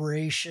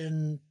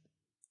 preparation,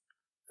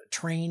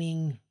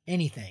 training,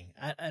 anything?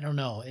 I don't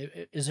know.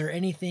 Is there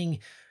anything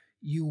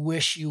you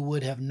wish you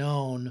would have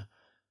known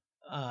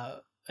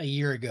a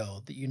year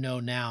ago that you know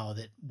now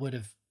that would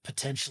have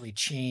potentially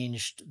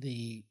changed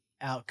the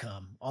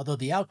outcome? Although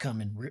the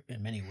outcome in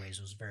many ways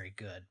was very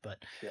good,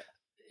 but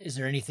is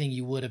there anything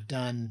you would have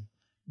done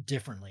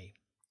differently?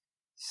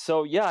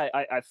 So yeah,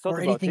 I thought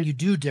or about anything it. You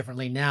do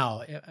differently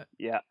now.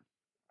 Yeah.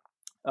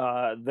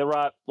 There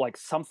are like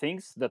some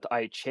things that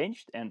I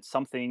changed and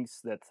some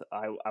things that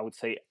I would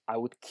say I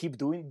would keep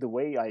doing the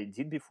way I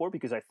did before,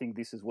 because I think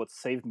this is what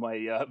saved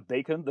my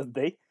bacon that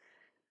day.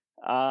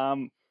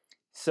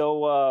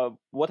 So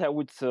what I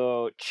would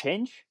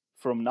change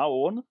from now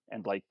on,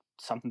 and like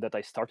something that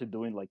I started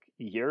doing like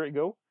a year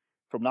ago,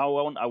 from now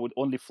on I would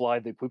only fly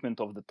the equipment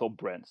of the top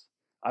brands.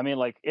 I mean,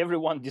 like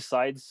everyone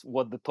decides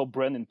what the top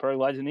brand in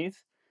paragliding is,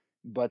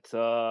 but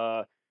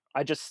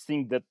I just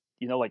think that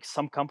like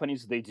some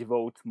companies, they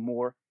devote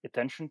more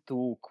attention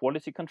to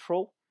quality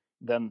control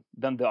than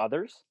the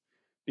others,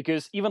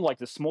 because even like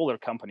the smaller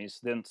companies,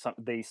 then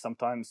they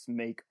sometimes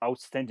make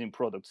outstanding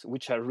products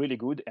which are really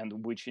good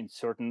and which in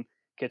certain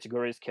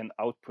categories can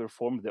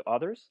outperform the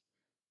others.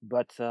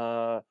 But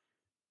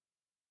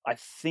I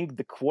think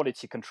the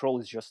quality control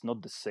is just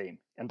not the same,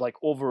 and like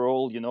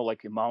overall,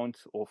 like amount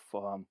of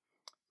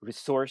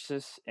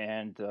resources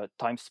and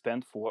time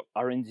spent for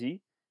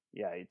R&D,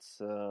 yeah,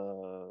 it's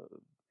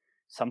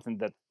something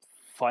that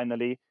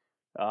finally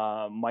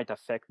might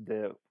affect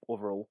the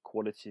overall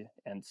quality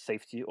and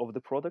safety of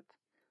the product.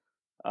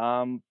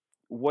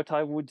 What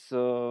I would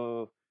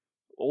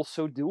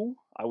also do,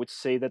 I would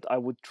say that I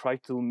would try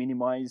to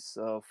minimize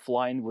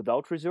flying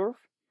without reserve.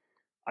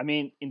 I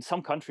mean, in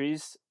some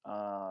countries,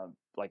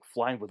 like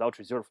flying without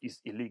reserve is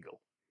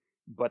illegal.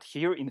 But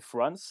here in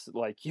France,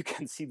 like you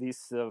can see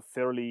this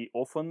fairly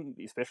often,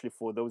 especially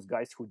for those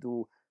guys who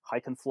do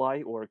hike and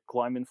fly or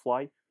climb and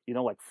fly,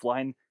 like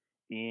flying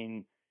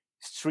in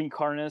string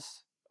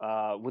harness,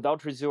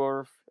 without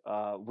reserve,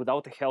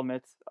 without a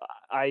helmet.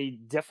 I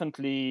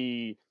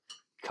definitely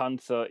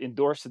can't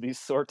endorse this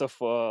sort of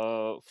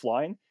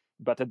flying.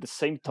 But at the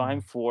same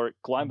time, for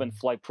climb and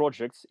fly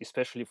projects,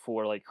 especially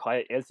for like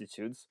high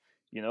altitudes,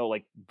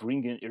 like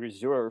bringing a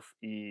reserve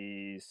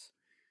is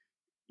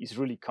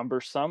really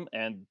cumbersome,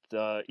 and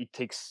it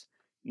takes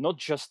not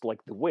just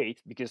like the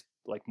weight, because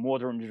like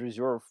modern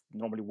reserve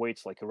normally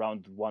weighs like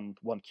around one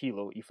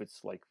kilo if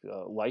it's like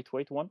a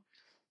lightweight one,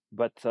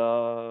 but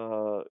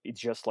it's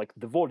just like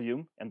the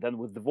volume, and then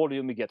with the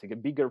volume you get like a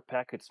bigger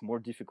pack, it's more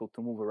difficult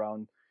to move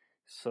around.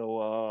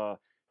 So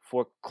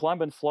for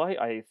climb and fly,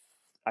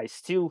 I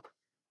still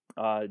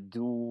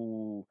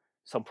do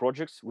some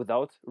projects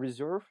without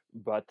reserve,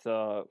 but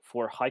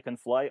for hike and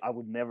fly I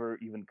would never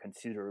even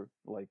consider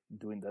like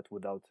doing that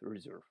without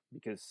reserve,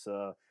 because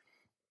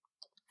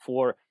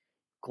for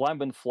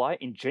climb and fly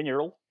in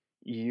general,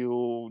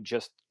 you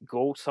just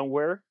go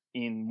somewhere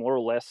in more or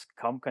less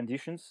calm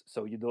conditions,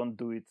 so you don't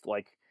do it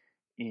like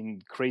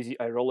in crazy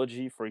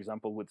aerology, for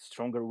example, with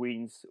stronger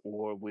winds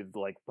or with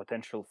like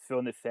potential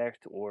fern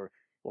effect, or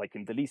like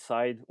in the lee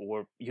side,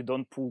 or you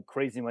don't pull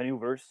crazy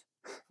maneuvers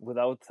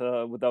without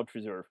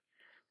reserve.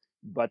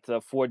 But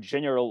for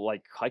general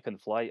like hike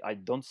and fly, I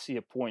don't see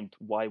a point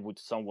why would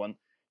someone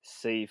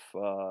save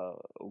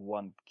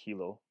 1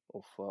 kilo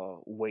of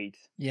weight.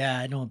 Yeah,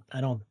 I don't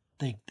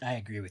think I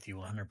agree with you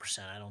 100%.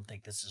 I don't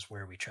think this is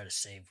where we try to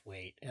save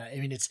weight. I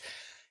mean,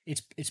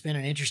 it's been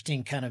an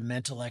interesting kind of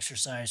mental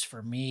exercise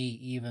for me,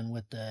 even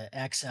with the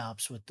X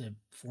Alps, with the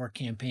 4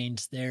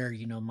 campaigns there.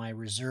 My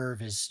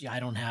reserve is, I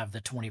don't have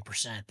the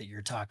 20% that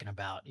you're talking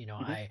about.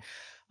 Hmm.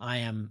 I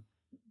am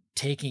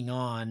taking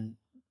on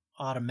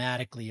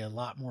automatically a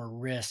lot more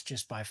risk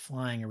just by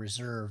flying a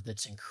reserve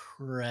that's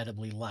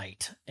incredibly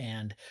light.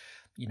 And,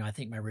 I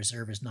think my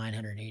reserve is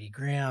 980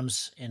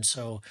 grams. And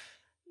so,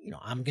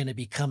 I'm going to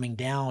be coming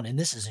down, and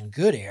this is in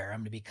good air. I'm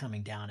going to be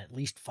coming down at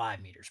least 5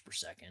 meters per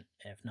second,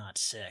 if not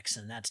six.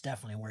 And that's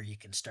definitely where you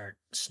can start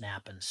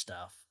snapping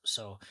stuff.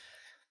 So,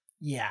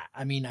 yeah,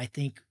 I mean, I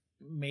think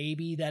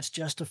maybe that's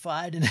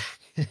justified in,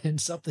 in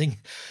something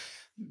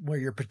where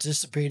you're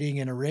participating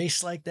in a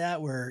race like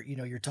that, where,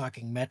 you're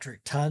talking metric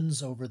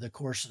tons over the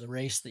course of the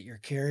race that you're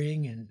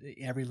carrying, and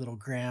every little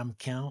gram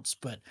counts.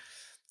 But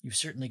you've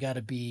certainly got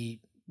to be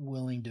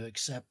willing to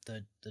accept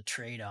the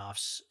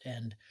trade-offs.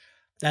 And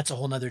that's a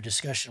whole nother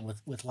discussion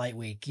with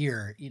lightweight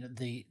gear.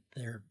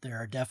 There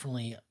are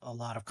definitely a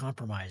lot of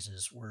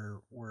compromises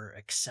we're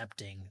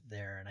accepting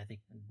there, and I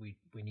think we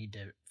need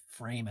to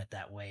frame it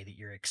that way, that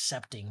you're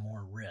accepting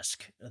more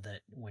risk,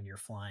 that when you're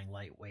flying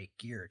lightweight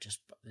gear,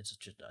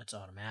 it's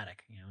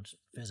automatic, it's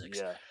physics.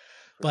 Yeah,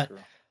 for But sure.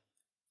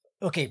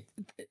 okay,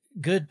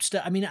 good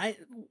stuff. I mean,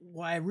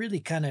 why I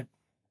really kind of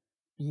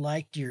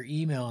liked your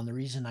email, and the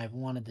reason I've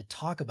wanted to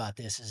talk about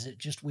this is it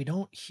just, we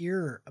don't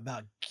hear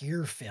about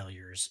gear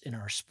failures in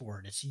our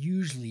sport. It's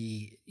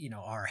usually,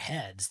 our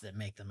heads that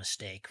make the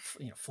mistake,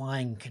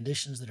 flying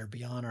conditions that are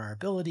beyond our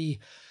ability,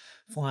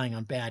 flying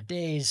on bad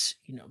days,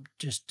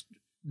 just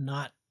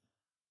not,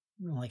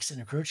 like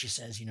Senator Croce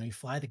says, you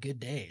fly the good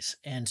days.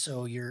 And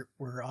so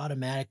we're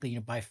automatically,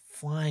 by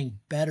flying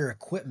better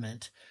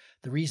equipment,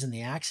 the reason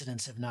the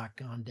accidents have not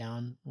gone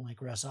down,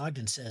 like Russ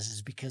Ogden says,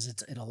 is because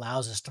it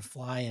allows us to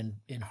fly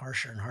in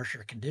harsher and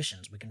harsher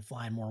conditions. We can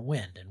fly in more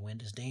wind, and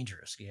wind is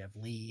dangerous. You have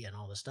lee and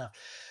all this stuff.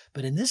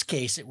 But in this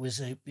case, it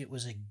was a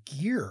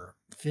gear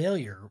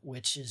failure,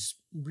 which is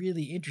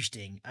really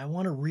interesting. I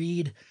want to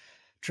read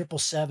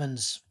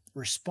 777's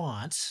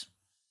response.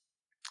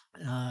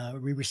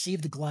 We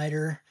received the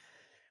glider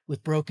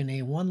with broken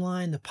A1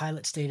 line. The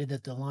pilot stated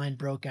that the line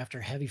broke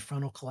after heavy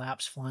frontal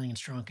collapse flying in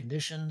strong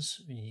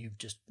conditions. You've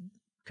just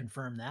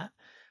confirmed that.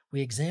 We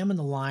examined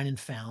the line and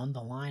found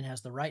the line has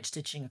the right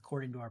stitching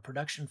according to our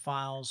production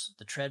files.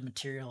 The tread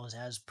material is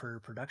as per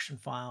production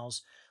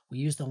files. We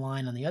used the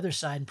line on the other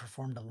side and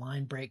performed a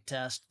line break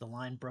test. The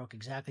line broke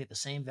exactly at the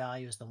same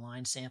value as the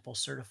line sample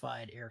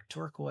certified Eric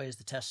Turquoise,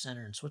 the test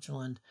center in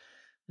Switzerland.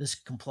 This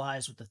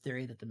complies with the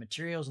theory that the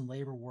materials and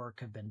labor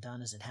work have been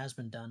done as it has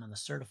been done on the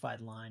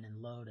certified line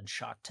and load and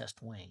shock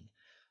test wing.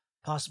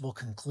 Possible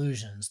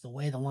conclusions. The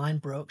way the line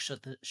broke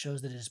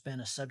shows that it has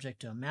been a subject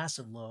to a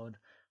massive load,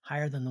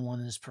 higher than the one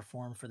that is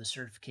performed for the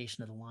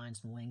certification of the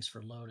lines and wings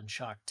for load and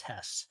shock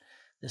tests.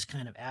 This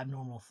kind of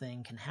abnormal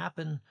thing can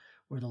happen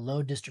where the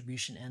load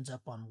distribution ends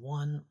up on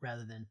one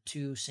rather than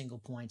two single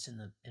points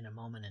in a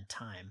moment in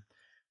time.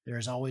 There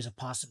is always a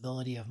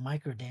possibility of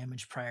micro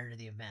damage prior to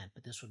the event,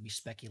 but this would be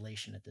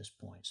speculation at this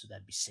point. So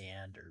that'd be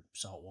sand or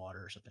salt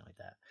water or something like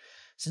that.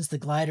 Since the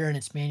glider and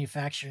its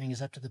manufacturing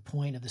is up to the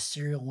point of the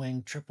serial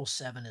wing,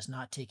 777 is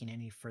not taking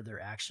any further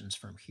actions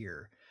from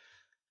here.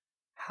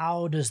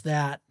 How does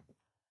that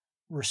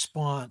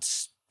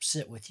response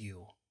sit with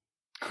you?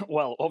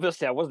 Well,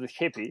 obviously, I wasn't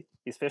happy,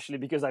 especially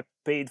because I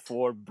paid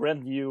for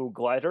brand new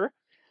glider,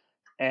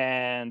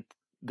 and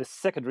the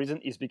second reason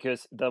is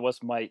because that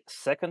was my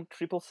second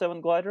 777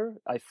 glider.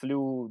 I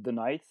flew the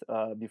night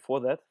before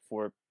that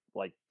for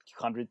like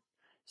 100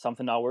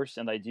 something hours,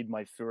 and I did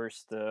my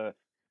first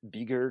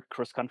bigger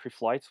cross country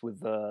flights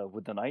with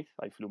the night.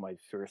 I flew my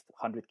first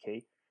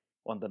 100K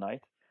on the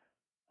night,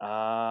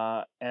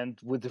 and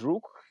with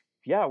Rook,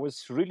 yeah, I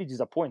was really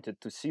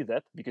disappointed to see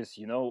that because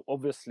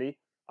obviously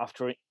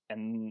after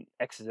an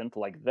accident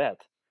like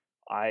that,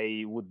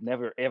 I would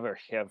never ever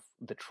have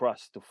the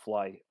trust to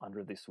fly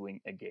under this wing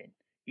again.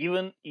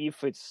 Even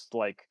if it's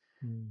like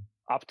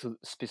up to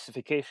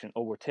specification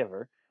or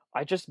whatever,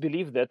 I just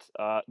believe that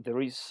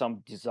there is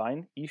some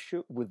design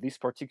issue with this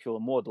particular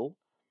model.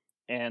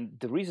 And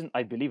the reason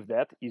I believe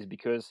that is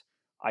because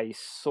I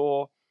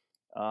saw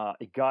a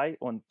guy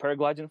on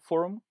paragliding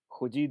forum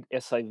who did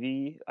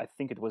SIV, I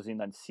think it was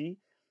in Annecy,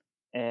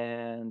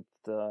 and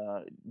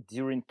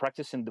during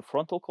practicing the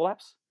frontal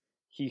collapse,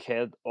 he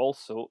had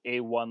also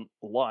A1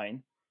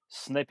 line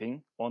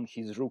snapping on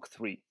his Rook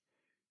 3.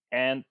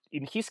 And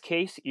in his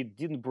case, it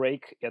didn't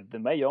break at the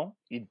maillon,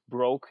 it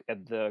broke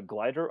at the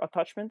glider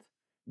attachment.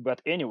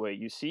 But anyway,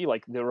 you see,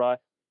 like there are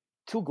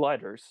two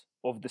gliders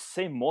of the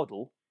same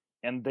model,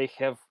 and they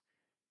have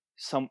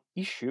some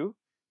issue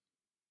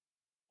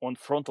on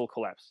frontal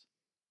collapse.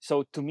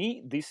 So to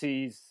me, this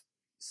is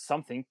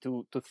something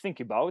to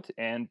think about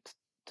and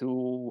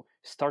to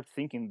start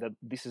thinking that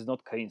this is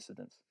not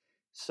coincidence.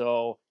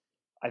 So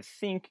I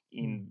think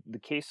in the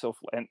case of,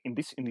 and in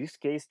this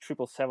case,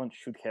 777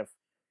 should have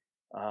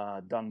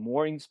done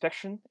more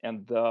inspection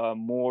and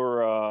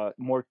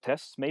more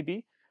tests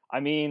maybe. I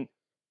mean,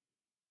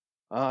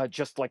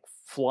 just like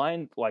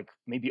flying, like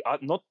maybe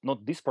not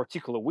this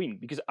particular wing,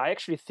 because I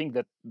actually think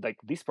that like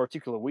this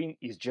particular wing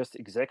is just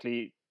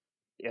exactly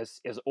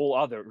as all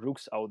other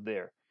rooks out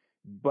there,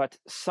 but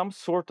some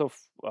sort of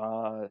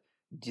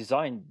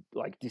design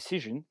like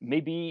decision,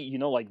 maybe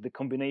like the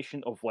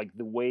combination of like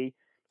the way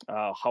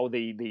how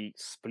they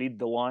split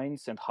the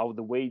lines and how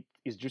the weight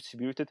is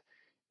distributed,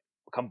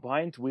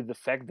 combined with the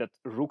fact that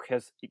rook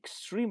has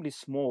extremely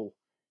small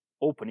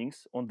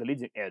openings on the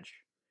leading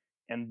edge,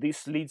 and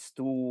this leads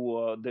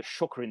to the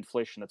shock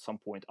reinflation at some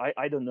point.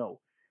 I don't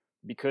know,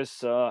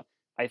 because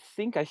I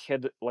think I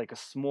had like a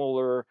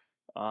smaller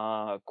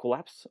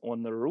collapse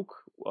on the rook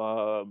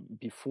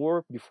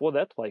before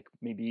that, like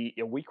maybe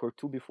a week or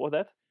two before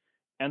that,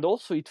 and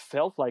also it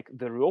felt like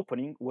the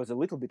reopening was a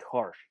little bit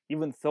harsh,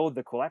 even though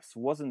the collapse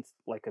wasn't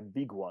like a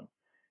big one,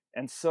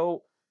 and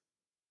so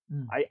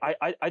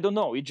I don't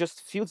know. It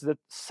just feels that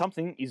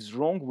something is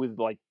wrong with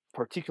like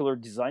particular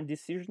design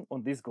decision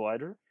on this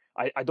glider.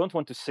 I don't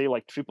want to say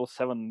like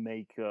 777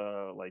 make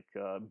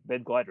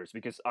bad gliders,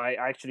 because I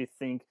actually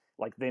think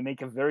like they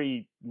make a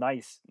very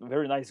nice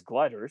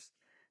gliders.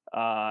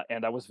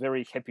 And I was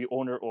very happy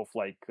owner of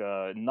like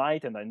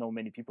Knight, and I know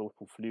many people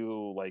who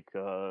flew like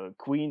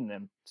Queen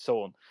and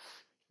so on.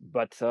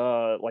 But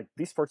like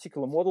this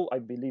particular model, I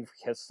believe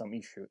has some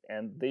issue,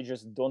 and they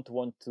just don't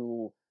want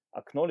to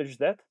acknowledge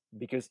that,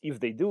 because if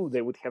they do,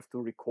 they would have to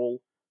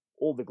recall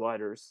all the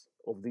gliders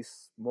of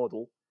this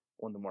model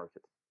on the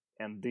market,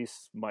 and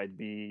this might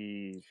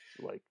be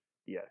like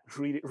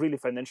really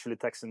financially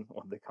taxing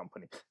on the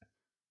company.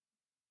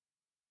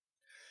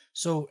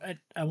 So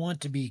I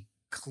want to be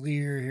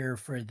clear here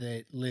for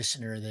the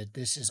listener that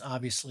this is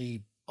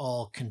obviously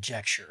all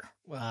conjecture.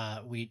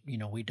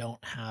 We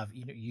don't have,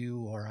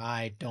 you or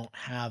I don't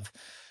have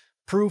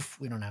proof.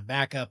 We don't have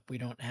backup. We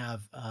don't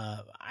have,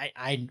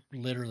 I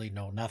literally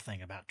know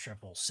nothing about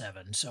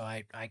 777. So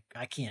I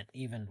can't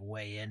even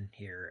weigh in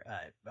here.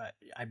 But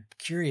I'm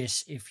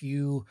curious if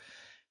you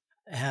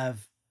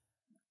have,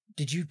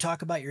 did you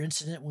talk about your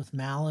incident with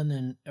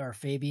Malin or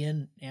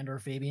Fabian?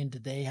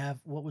 Did they have,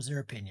 what was their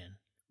opinion?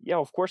 Yeah,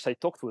 of course, I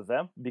talked with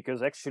them,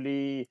 because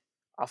actually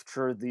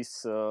after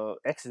this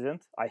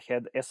accident, I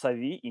had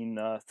SIV in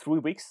 3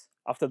 weeks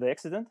after the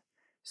accident.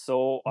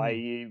 So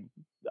I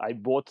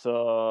bought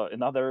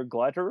another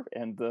glider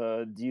and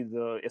did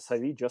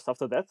SIV just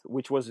after that,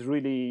 which was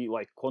really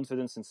like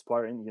confidence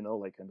inspiring,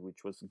 and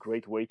which was a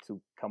great way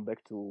to come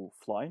back to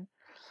flying.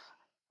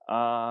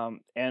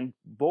 And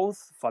both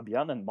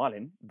Fabian and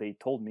Malin, they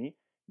told me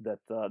that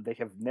they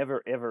have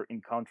never ever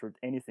encountered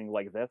anything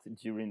like that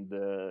during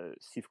the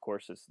SIF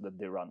courses that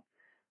they run.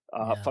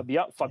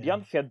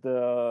 Fabian had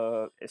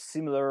a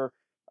similar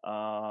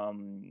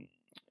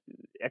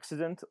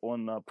accident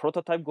on a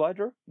prototype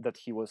glider that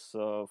he was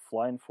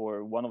flying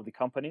for one of the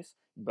companies,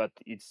 but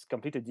it's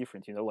completely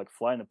different, like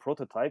flying a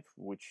prototype,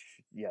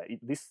 which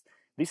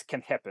this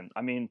can happen.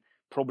 I mean,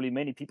 probably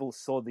many people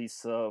saw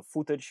this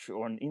footage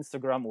on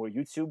Instagram or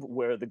YouTube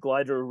where the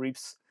glider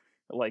rips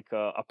like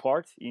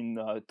apart in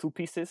two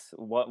pieces,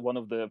 one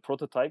of the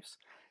prototypes.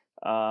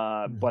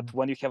 But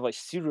when you have a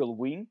serial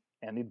wing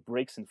and it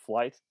breaks in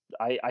flight,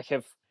 I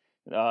have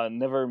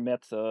never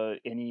met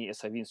any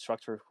SIV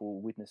instructor who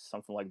witnessed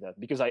something like that,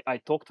 because I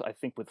talked, I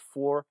think, with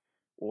 4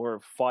 or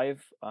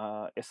 5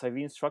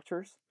 SIV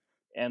instructors,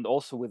 and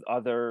also with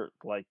other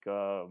like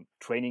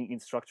training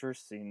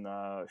instructors in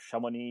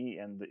Chamonix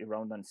and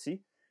around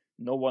Annecy.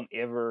 No one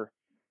ever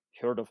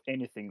heard of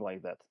anything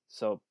like that.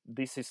 So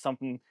this is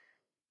something,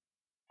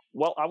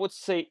 well, I would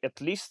say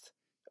at least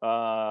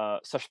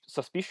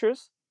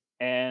suspicious,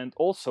 and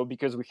also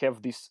because we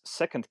have this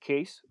second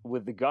case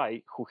with the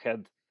guy who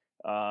had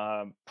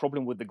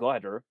problem with the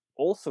glider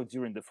also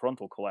during the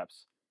frontal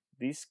collapse.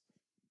 These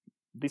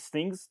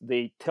things,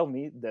 they tell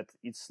me that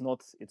it's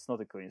not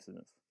a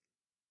coincidence.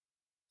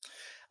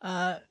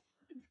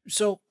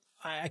 So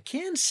I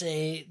can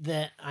say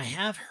that I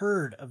have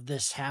heard of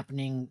this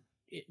happening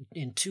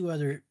in 2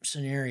 other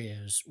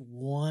scenarios.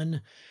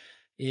 One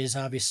is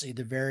obviously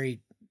the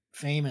very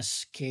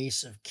famous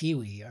case of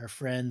Kiwi, our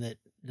friend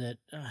that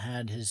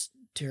had his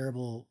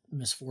terrible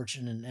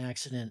misfortune and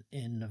accident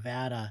in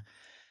Nevada.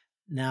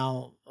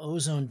 Now,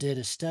 Ozone did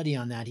a study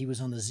on that. He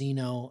was on the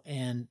Xeno,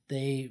 and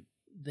they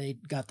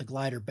got the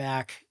glider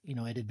back.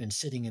 It had been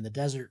sitting in the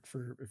desert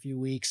for a few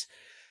weeks.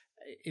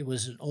 It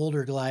was an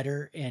older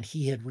glider, and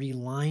he had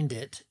relined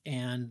it,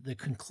 and the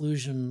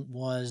conclusion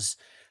was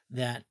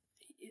that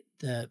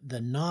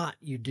the knot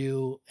you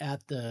do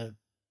at the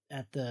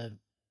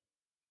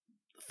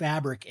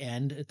fabric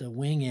end, at the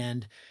wing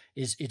end,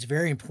 it's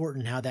very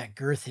important how that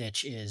girth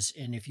hitch is,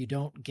 and if you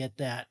don't get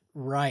that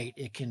right,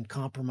 it can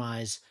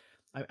compromise.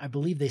 I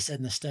believe they said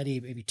in the study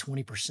maybe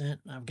 20%.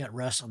 I've got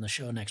Russ on the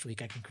show next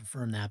week. I can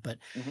confirm that. But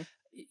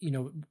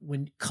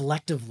when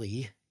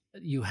collectively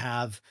you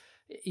have,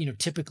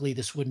 typically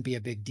this wouldn't be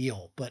a big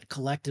deal, but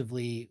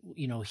collectively,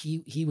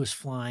 he was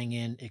flying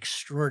in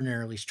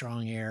extraordinarily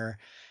strong air,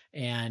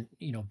 and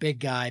big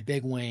guy,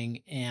 big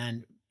wing,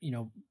 and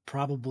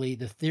probably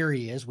the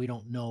theory is, we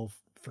don't know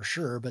for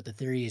sure, but the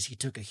theory is he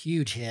took a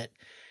huge hit,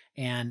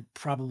 and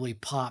probably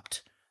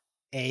popped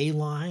a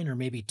line or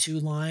maybe two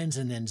lines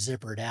and then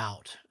zippered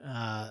out.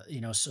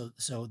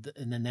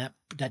 And then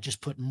that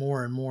just put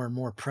more and more and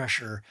more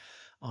pressure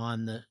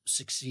on the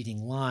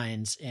succeeding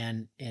lines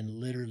and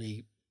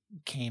literally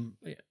came,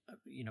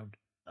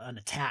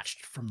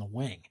 unattached from the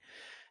wing.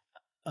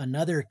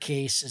 Another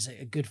case is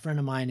a good friend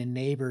of mine and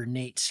neighbor,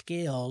 Nate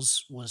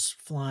Scales, was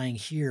flying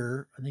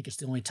here. I think it's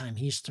the only time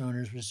he's thrown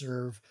his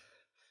reserve.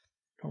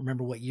 I don't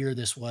remember what year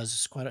this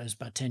was. It was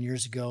about 10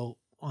 years ago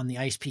on the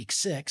Ice Peak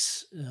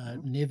 6,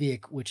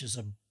 Niviak, which is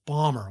a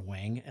bomber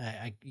wing.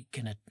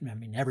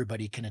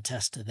 Everybody can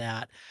attest to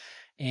that.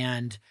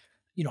 And,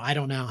 I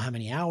don't know how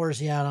many hours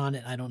he had on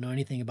it. I don't know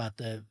anything about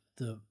the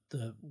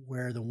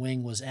where the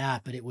wing was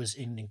at, but it was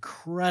in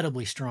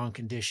incredibly strong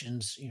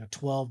conditions,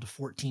 12 to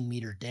 14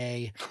 meter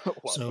day. Wow,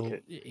 So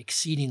okay.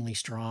 exceedingly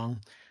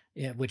strong,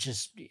 which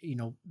is,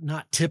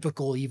 not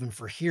typical even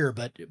for here,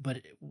 but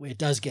it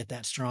does get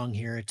that strong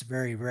here. It's a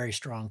very, very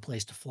strong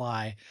place to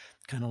fly,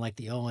 kind of like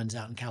the Owens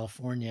out in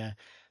California.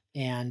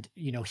 And,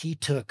 he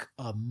took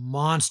a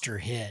monster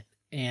hit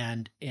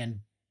and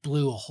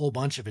blew a whole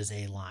bunch of his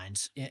A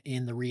lines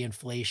in the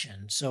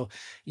reinflation. So,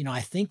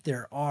 I think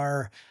there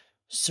are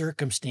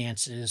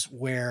circumstances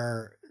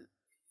where,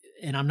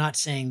 and I'm not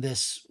saying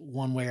this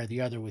one way or the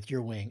other with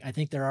your wing, I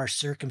think there are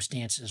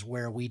circumstances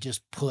where we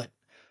just put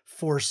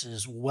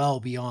forces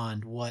well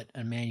beyond what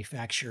a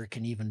manufacturer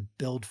can even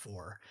build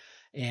for.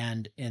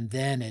 And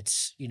then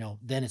it's,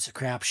 then it's a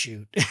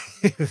crapshoot.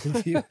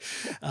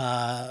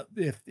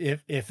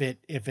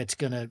 If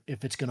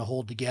it's gonna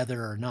hold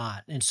together or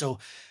not. And so,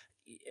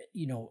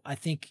 I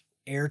think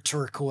Air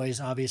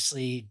Turquoise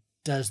obviously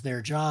does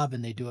their job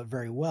and they do it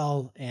very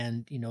well.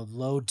 And,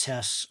 load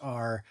tests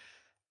are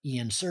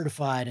Ian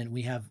certified, and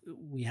we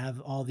have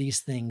all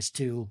these things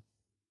to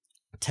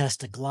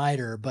test a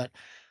glider. But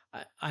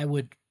I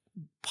would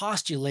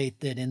postulate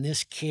that in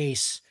this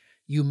case,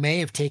 you may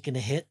have taken a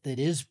hit that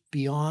is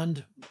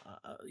beyond,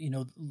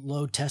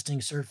 load testing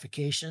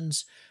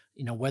certifications.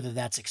 Whether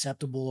that's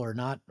acceptable or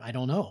not, I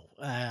don't know.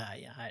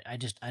 I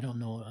don't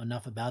know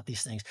enough about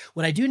these things.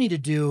 What I do need to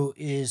do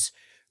is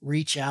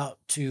reach out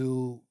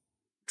to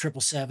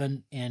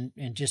 777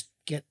 and just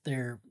get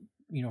their,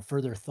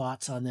 further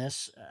thoughts on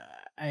this.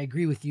 I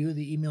agree with you.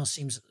 The email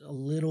seems a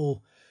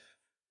little,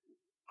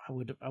 I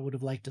would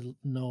have liked to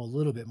know a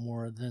little bit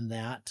more than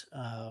that.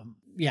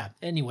 Yeah.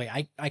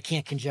 Anyway, I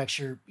can't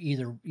conjecture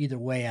either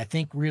way. I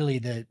think really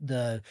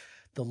the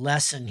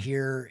lesson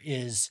here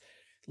is,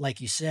 like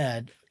you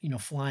said,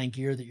 flying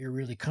gear that you're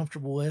really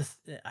comfortable with.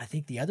 I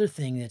think the other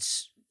thing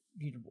that's,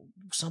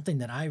 something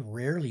that I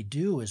rarely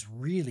do is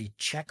really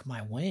check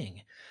my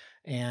wing.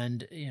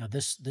 And,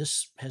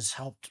 this has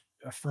helped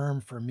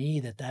affirm for me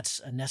that that's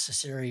a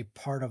necessary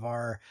part of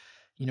our,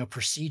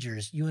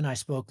 procedures. You and I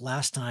spoke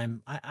last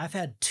time. I've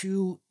had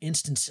two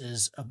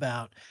instances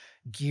about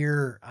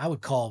gear I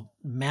would call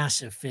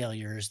massive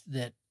failures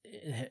that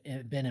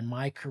have been in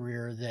my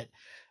career that,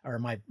 or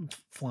my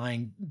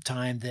flying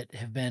time, that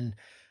have been,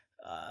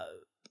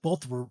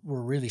 both were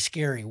really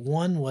scary.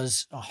 One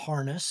was a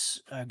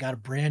harness. I got a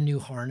brand new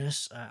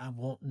harness. I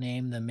won't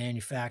name the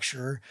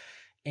manufacturer.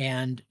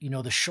 And,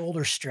 the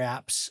shoulder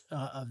straps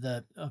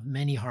of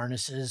many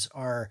harnesses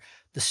are,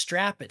 the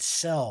strap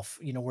itself,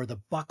 where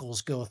the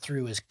buckles go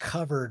through, is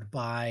covered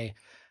by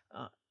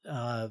uh,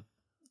 uh,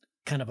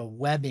 kind of a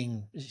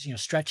webbing,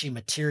 stretchy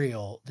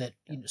material that,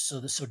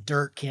 so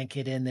dirt can't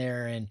get in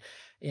there. And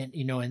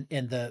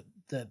the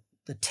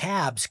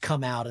tabs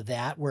come out of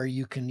that where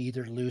you can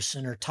either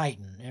loosen or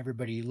tighten.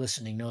 Everybody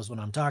listening knows what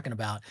I'm talking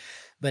about,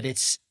 but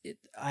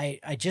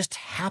I just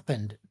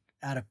happened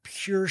out of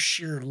pure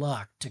sheer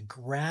luck to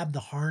grab the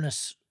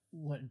harness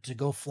to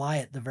go fly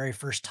it the very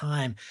first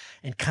time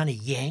and kind of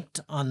yanked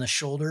on the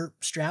shoulder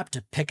strap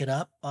to pick it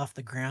up off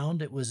the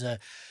ground. It was a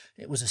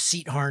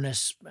seat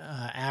harness,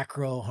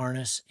 acro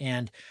harness.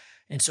 And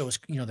so it was,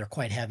 they're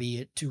quite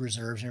heavy at two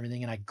reserves and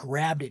everything. And I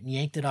grabbed it and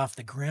yanked it off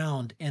the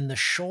ground, and the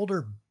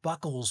shoulder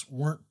buckles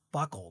weren't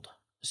buckled.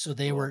 So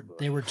they were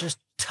just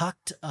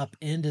tucked up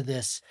into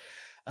this,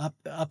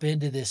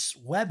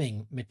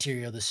 webbing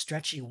material, the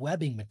stretchy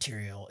webbing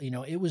material.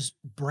 It was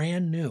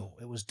brand new.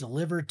 It was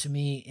delivered to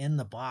me in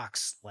the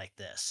box like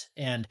this.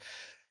 And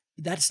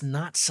that's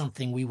not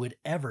something we would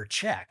ever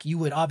check. You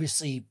would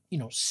obviously,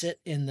 sit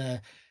in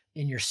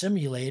your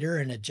simulator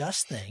and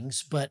adjust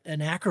things, but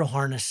an acro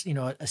harness,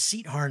 a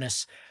seat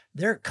harness,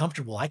 they're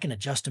comfortable. I can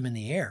adjust them in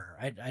the air.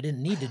 I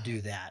didn't need to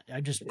do that.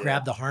 I just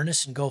grab the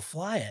harness and go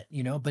fly it,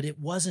 but it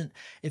wasn't,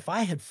 if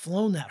I had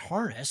flown that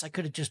harness, I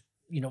could have just,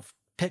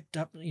 picked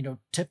up,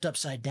 tipped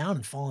upside down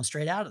and fallen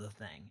straight out of the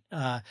thing.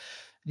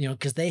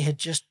 Cause they had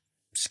just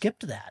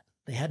skipped that.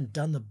 They hadn't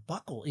done the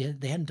buckle.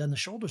 They hadn't done the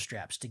shoulder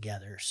straps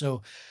together.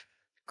 So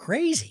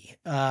crazy.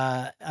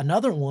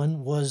 Another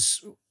one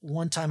was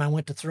one time I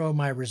went to throw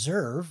my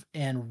reserve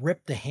and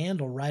ripped the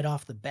handle right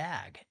off the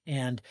bag.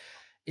 And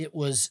it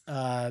was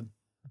a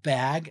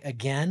bag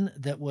again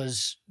that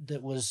was,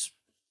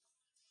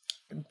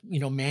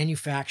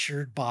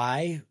 manufactured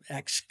by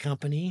X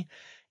company.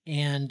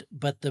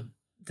 But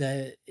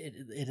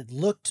it had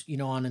looked,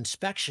 on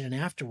inspection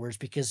afterwards,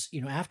 because,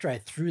 after I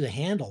threw the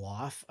handle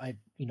off,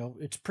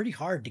 it's pretty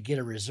hard to get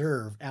a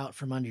reserve out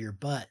from under your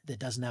butt that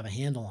doesn't have a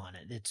handle on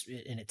it.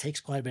 And it takes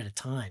quite a bit of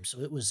time.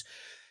 So it was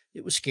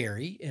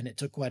scary, and it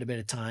took quite a bit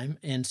of time.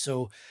 And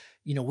so,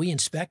 we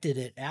inspected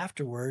it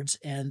afterwards,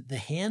 and the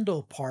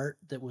handle part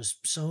that was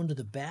sewn to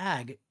the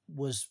bag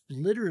was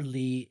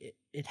literally,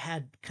 it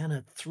had kind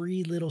of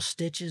three little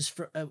stitches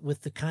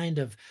with the kind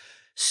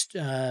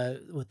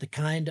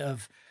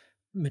of,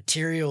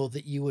 material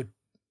that you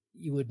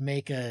would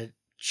make a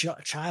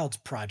child's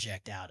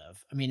project out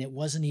of. I mean, it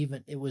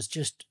was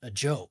just a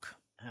joke.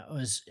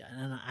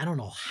 And I don't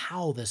know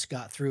how this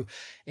got through.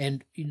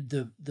 And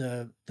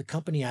the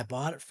company I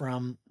bought it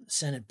from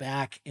sent it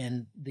back,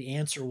 and the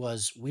answer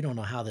was, we don't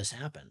know how this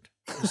happened.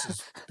 This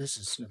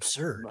is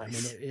absurd. I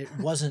mean, Nice. it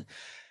wasn't,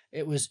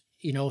 it was,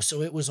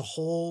 so it was a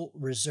whole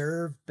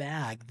reserve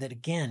bag that,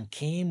 again,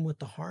 came with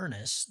the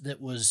harness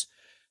that was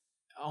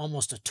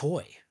almost a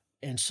toy.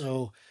 And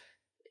so,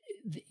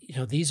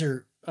 these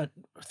are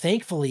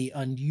thankfully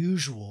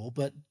unusual,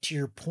 but to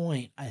your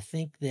point, I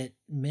think that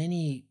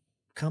many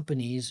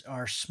companies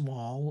are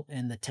small,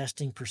 and the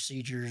testing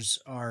procedures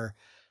are,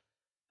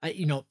 I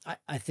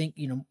think,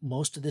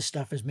 most of this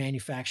stuff is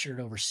manufactured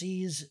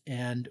overseas,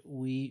 and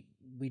we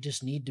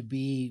just need to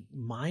be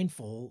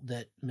mindful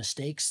that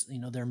mistakes,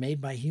 they're made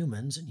by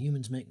humans, and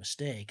humans make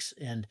mistakes.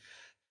 And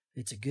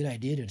it's a good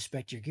idea to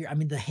inspect your gear. I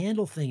mean, the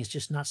handle thing is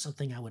just not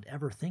something I would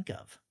ever think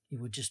of. You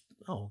would just,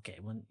 oh, okay,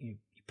 when you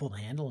pull the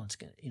handle and it's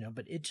gonna,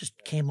 but it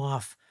just came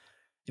off.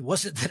 It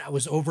wasn't that I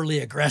was overly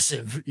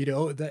aggressive,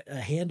 that a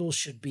handle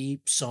should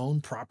be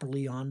sewn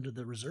properly onto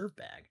the reserve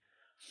bag.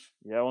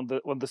 Yeah, on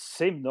the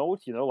same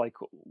note, like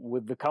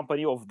with the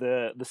company of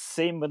the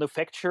same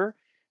manufacturer,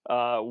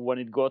 when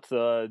it got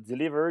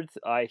delivered,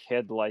 I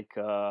had like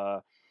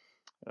well,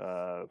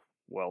 a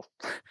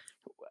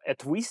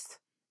twist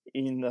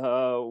in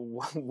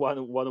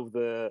one of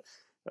the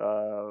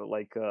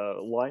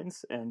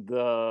lines, and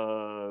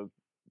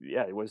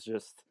yeah, it was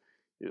just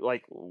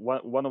like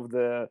one of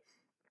the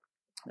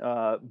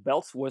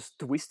belts was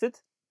twisted,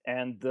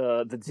 and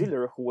the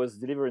dealer who was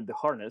delivering the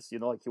harness,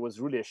 like he was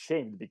really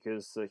ashamed,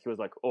 because he was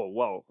like, oh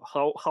wow,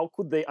 how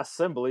could they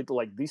assemble it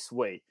like this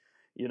way,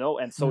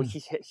 and so Mm,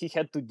 he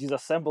had to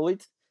disassemble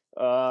it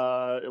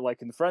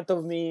like in front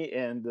of me,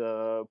 and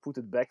put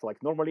it back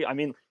like normally. I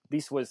mean,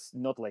 this was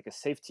not like a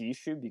safety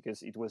issue,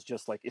 because it was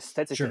just like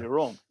aesthetically sure.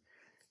 wrong.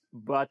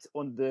 But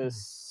on the Mm,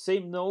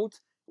 same note,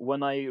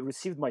 when I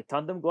received my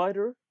tandem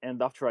glider, and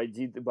after I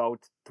did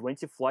about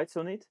 20 flights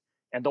on it,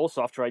 and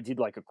also after I did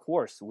like a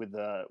course with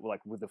the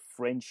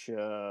French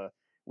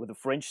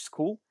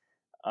school,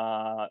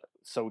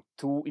 so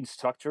two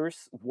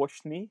instructors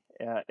watched me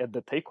at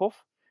the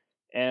takeoff,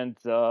 and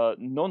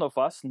none of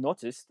us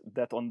noticed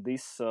that on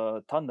this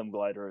tandem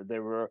glider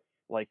there were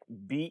like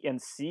B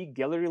and C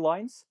gallery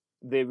lines.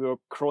 They were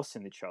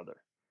crossing each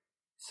other.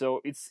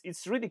 So it's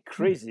really mm,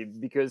 crazy,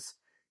 because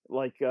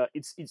like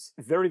it's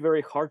very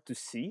very hard to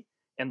see.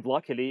 And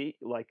luckily,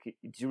 like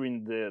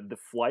during the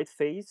flight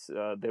phase,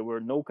 there were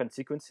no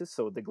consequences,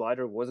 so the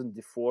glider wasn't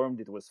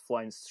deformed, it was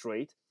flying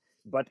straight.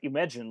 But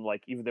imagine,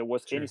 like, if there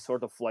was any sure.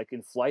 sort of like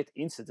in flight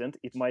incident,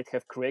 it might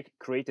have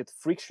created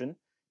friction,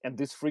 and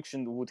this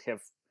friction would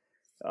have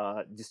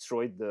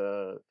destroyed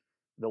the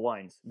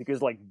lines,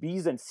 because like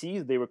B's and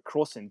C's, they were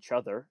crossing each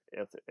other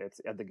at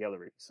the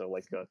gallery, so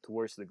like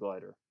towards the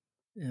glider.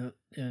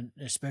 And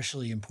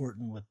especially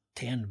important with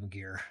tandem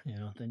gear,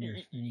 then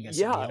you got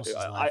somebody Yeah,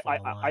 else's life on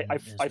the line I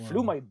as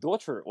flew well. my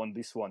daughter on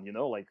this one,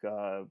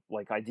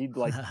 like I did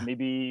like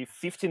maybe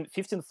 15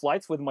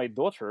 flights with my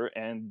daughter,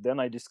 and then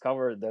I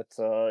discovered that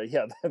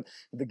yeah,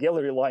 the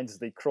gallery lines,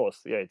 they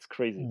cross. Yeah, it's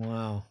crazy.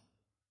 Wow.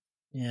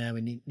 Yeah, we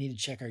need to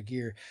check our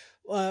gear.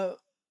 Uh,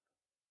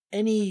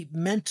 any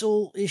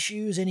mental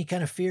issues, any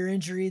kind of fear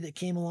injury that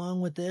came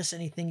along with this?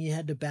 Anything you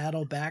had to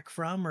battle back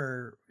from?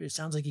 Or it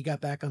sounds like you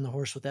got back on the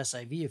horse with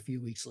SIV a few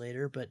weeks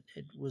later, but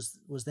was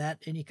that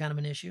any kind of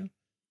an issue?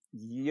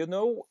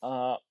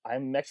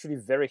 I'm actually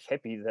very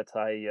happy that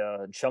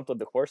I jumped on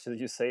the horse, as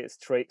you say,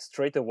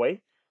 straight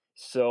away.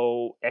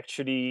 So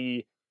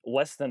actually,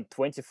 less than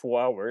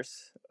 24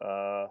 hours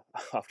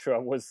after I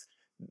was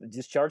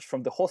discharged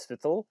from the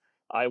hospital,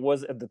 I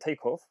was at the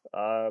takeoff.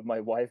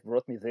 My wife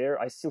brought me there.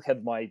 I still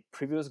had my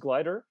previous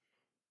glider,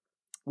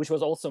 which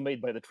was also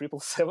made by the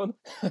 777,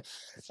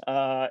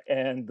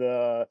 and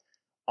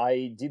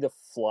I did a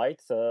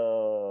flight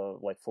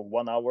like for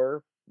 1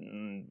 hour.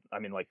 I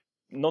mean, like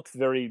not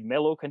very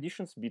mellow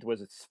conditions. It was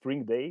a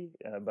spring day,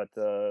 but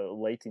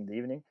late in the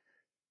evening,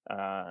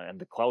 and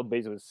the cloud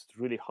base was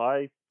really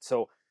high.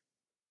 So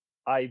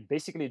I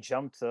basically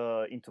jumped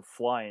into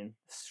flying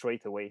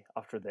straight away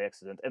after the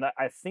accident, and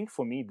I think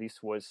for me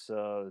this was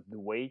the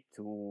way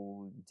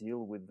to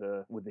deal with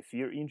the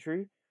fear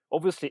injury.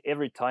 Obviously,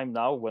 every time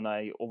now when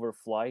I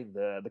overfly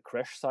the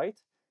crash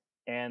site,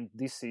 and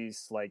this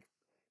is like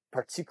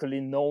particularly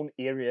known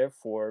area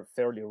for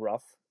fairly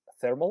rough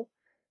thermal,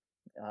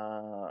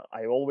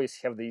 I always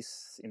have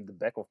this in the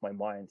back of my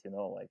mind,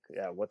 like,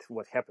 yeah,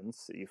 what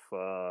happens if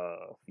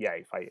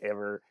if I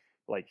ever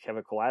like have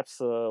a collapse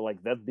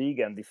like that big,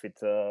 and if it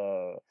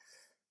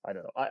I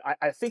don't know.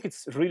 I think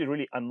it's really,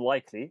 really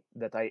unlikely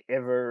that I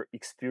ever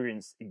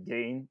experience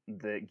again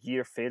the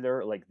gear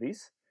failure like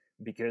this,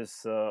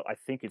 because I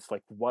think it's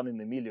like 1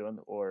 in a million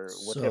or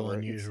So whatever.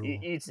 It's unusual.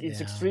 it's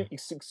Yeah. extreme.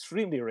 It's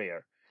extremely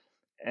rare,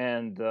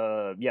 and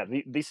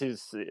this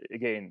is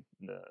again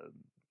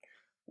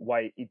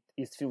why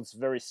it feels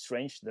very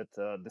strange that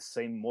the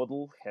same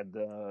model had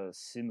a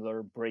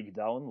similar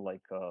breakdown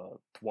like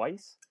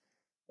twice.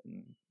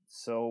 Mm,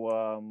 So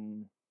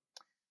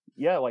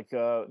yeah, like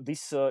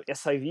this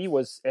SIV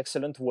was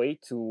excellent way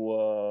to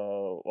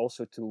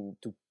also to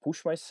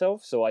push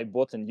myself. So I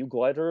bought a new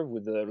glider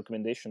with the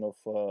recommendation of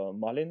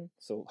Malin.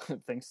 So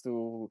thanks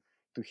to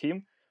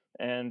him,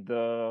 and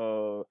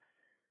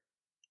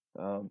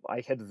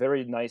I had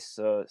very nice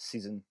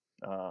season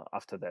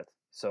after that.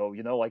 So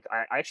like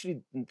I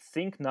actually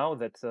think now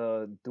that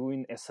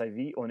doing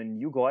SIV on a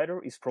new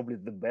glider is probably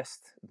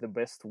the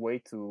best way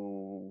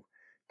to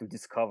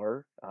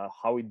discover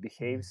how it Mm.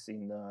 behaves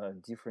in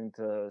different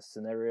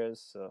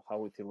scenarios,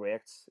 how it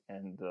reacts,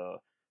 and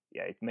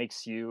yeah, it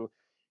makes you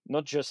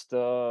not just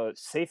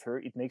safer;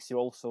 it makes you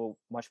also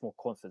much more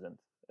confident.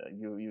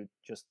 You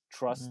just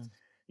trust Mm.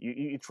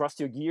 you trust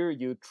your gear.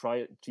 You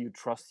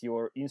trust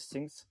your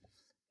instincts,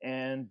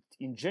 and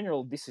in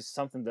general this is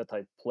something that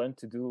I plan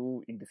to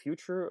do in the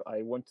future.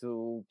 I want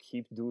to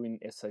keep doing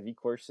SIV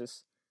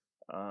courses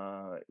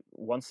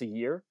once a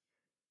year,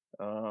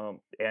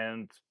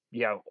 and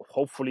yeah,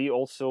 hopefully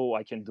also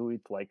I can do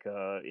it like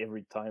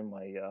every time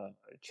I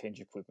change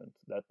equipment.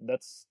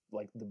 That's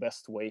like the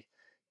best way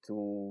to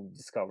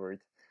discover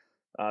it,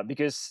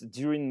 because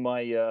during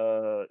my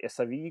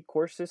SIV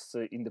courses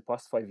in the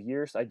past 5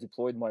 years I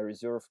deployed my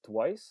reserve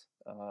twice,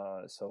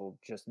 so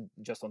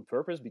just on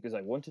purpose because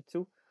I wanted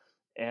to.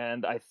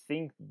 And I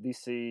think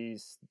this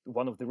is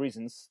one of the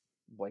reasons,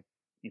 like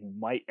in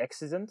my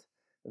accident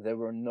there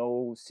were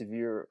no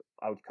severe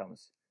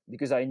outcomes,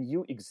 because I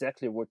knew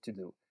exactly what to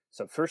do.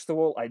 So first of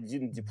all, I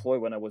didn't Mm. deploy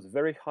when I was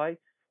very high.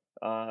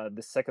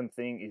 The second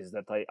thing is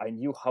that I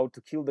knew how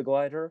to kill the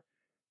glider,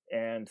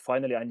 and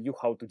finally I knew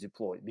how to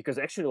deploy, because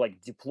actually like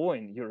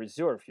deploying your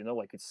reserve,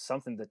 like it's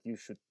something that you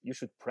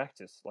should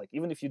practice, like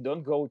even if you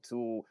don't go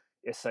to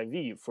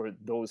SIV. For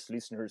those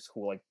listeners who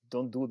like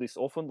don't do this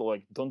often, or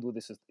like don't do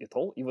this at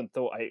all, even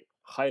though I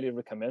highly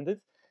recommend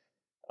it,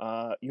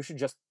 you should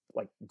just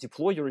like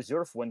deploy your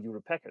reserve when you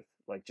repack it,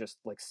 like just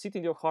like sit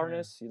in your Yeah.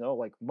 harness,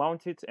 like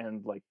mount it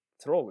and like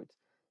throw it,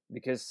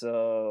 because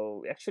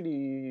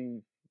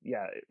actually,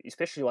 yeah,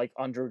 especially like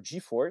under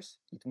G-force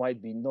it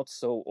might be not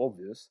so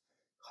obvious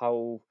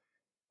how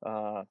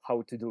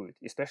how to do it,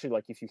 especially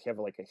like if you have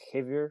like a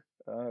heavier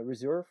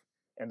reserve.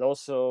 And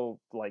also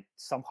like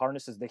some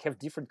harnesses, they have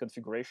different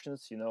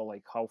configurations,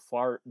 like how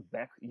far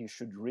back you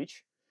should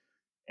reach.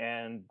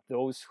 And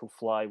those who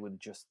fly with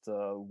just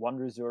one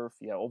reserve,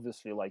 yeah,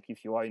 obviously like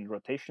if you are in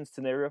rotation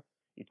scenario,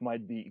 it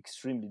might be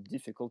extremely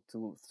difficult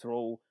to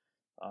throw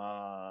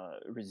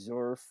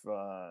reserve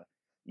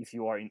if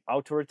you are in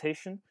auto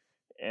rotation.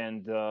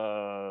 And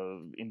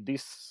in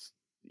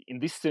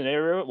this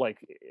scenario, like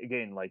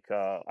again, like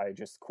I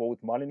just quote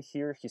Malin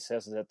here, he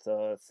says that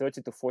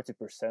 30 to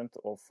 40%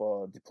 of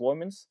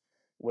deployments,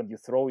 when you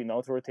throw in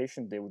auto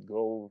rotation, they would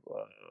go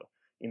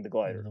in the Into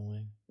glider, the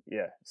wing.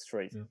 yeah,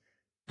 straight. Yep.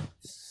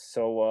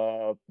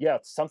 So yeah,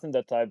 it's something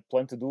that I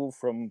plan to do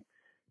from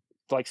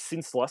like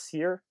since last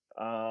year.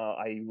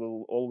 I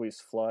will always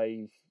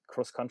fly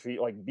cross country,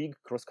 like big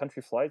cross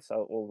country flights.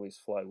 I'll always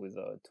fly with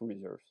two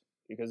reserves,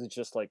 because it's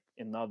just like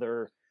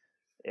another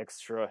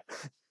extra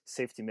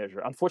safety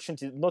measure.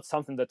 Unfortunately, not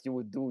something that you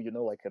would do,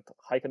 like at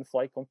hike and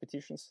fly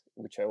competitions,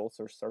 which I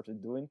also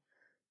started doing.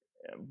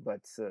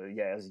 But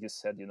yeah, as you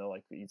said,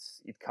 like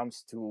it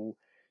comes to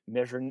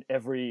measuring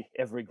every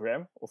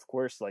gram. Of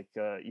course, like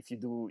if you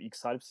do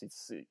X Alps,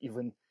 it's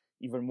even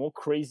more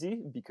crazy,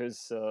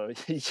 because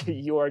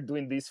Mm. you are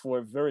doing this for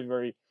a very,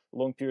 very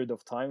long period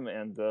of time,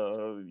 and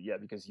yeah,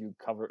 because you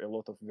cover a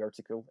lot of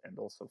vertical and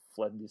also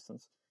flat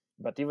distance.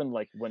 But even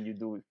like when you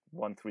do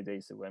 1 3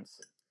 days events,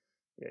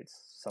 yeah, it's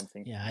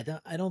something. Yeah,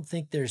 I don't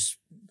think there's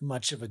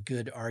much of a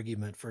good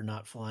argument for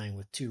not flying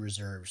with two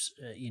reserves.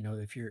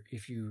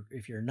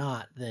 If you're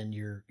not, then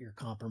you're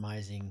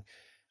compromising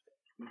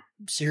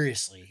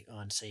seriously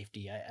on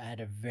safety. I had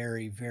a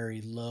very,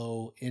 very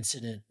low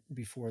incident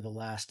before the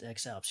last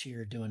X Alps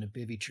here, doing a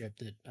bivy trip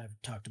that I've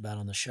talked about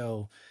on the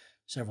show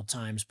several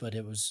times, but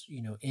it was,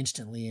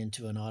 instantly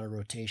into an auto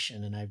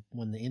rotation. And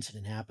when the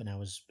incident happened, I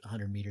was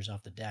 100 meters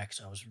off the deck.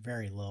 So I was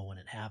very low when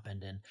it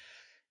happened. And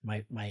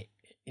my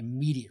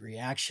immediate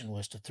reaction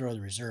was to throw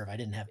the reserve. I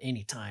didn't have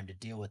any time to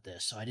deal with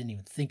this, so I didn't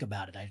even think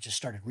about it. I just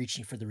started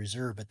reaching for the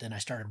reserve, but then I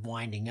started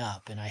winding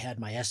up, and I had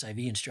my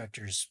SIV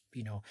instructors,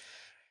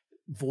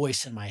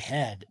 voice in my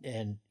head,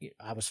 and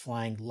I was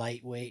flying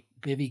lightweight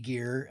bivy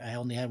gear. I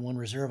only had one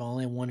reserve. I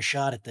only had one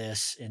shot at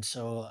this, and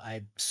so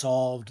I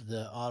solved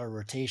the auto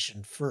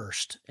rotation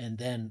first, and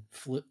then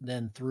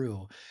then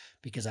through,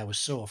 because I was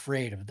so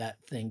afraid of that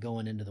thing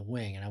going into the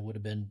wing, and I would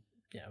have been,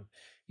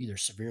 either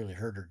severely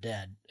hurt or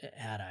dead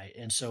had I.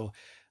 And so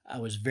I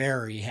was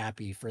very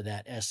happy for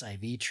that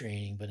SIV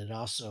training, but it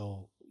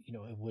also,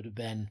 it would have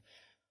been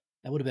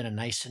that would have been a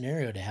nice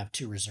scenario to have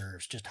two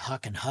reserves, just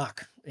huck and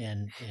huck,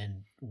 and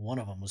one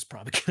of them was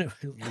probably going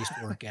to at least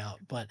work out.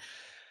 But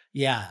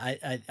yeah,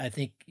 I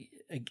think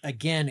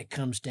again it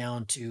comes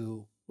down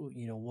to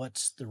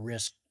what's the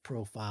risk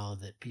profile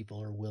that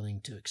people are willing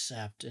to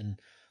accept.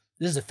 And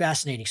this is a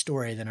fascinating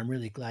story that I'm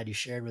really glad you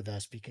shared with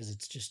us, because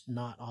it's just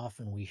not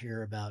often we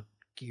hear about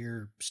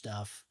gear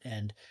stuff.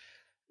 And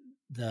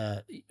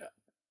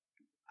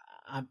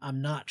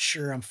I'm not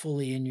sure I'm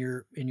fully in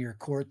your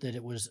court that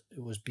it was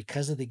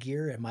because of the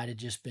gear. It might have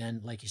just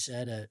been, like you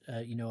said,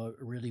 a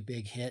really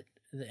big hit.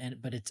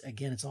 But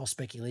it's all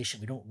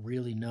speculation. We don't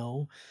really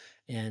know,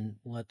 and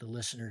let the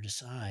listener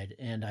decide.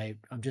 And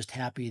I'm just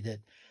happy that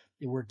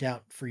it worked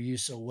out for you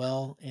so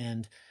well,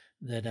 and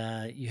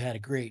that you had a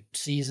great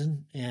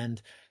season.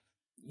 And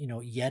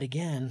yet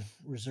again,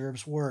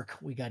 reserves work.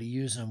 We got to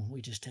use them.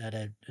 We just had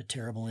a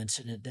terrible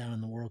incident down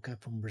in the World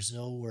Cup in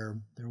Brazil where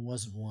there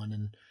wasn't one,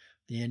 and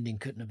the ending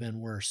couldn't have been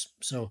worse.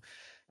 So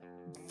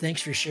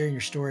thanks for sharing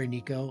your story,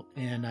 Nico,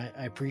 and I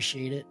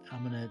appreciate it.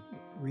 I'm going to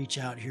reach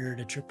out here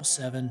to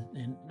 777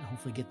 and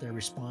hopefully get their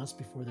response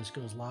before this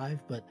goes live.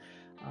 But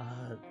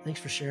thanks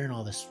for sharing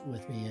all this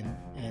with me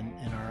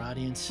and our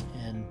audience,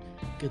 and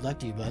good luck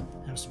to you, bud.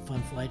 Have some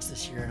fun flights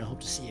this year, and I hope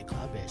to see you at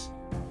Cloudbase.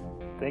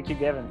 Thank you,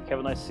 Gavin. Have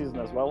a nice season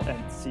as well,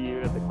 and see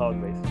you at the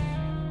Cloudbase.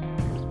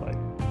 Cheers, bye.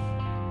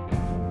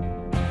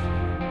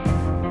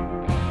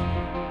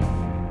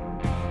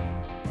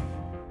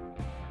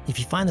 If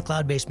you find the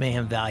Cloud-Based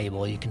Mayhem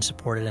valuable, you can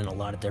support it in a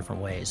lot of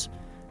different ways.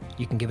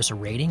 You can give us a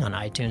rating on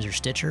iTunes or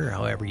Stitcher, or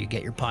however you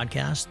get your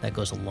podcast. That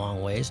goes a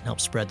long ways and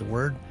helps spread the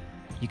word.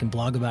 You can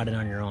blog about it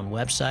on your own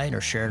website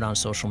or share it on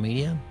social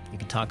media. You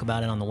can talk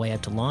about it on the way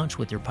up to launch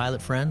with your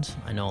pilot friends.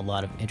 I know a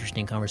lot of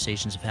interesting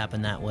conversations have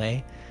happened that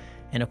way.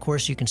 And of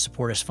course, you can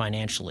support us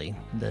financially.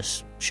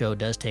 This show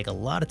does take a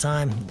lot of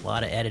time, a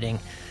lot of editing,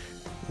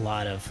 a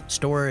lot of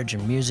storage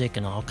and music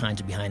and all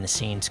kinds of behind the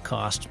scenes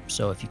cost.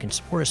 So if you can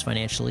support us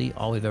financially,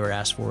 all we've ever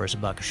asked for is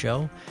 $1 a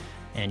show.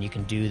 And you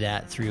can do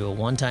that through a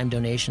one-time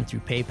donation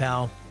through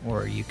PayPal,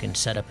 or you can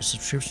set up a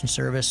subscription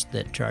service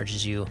that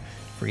charges you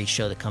for each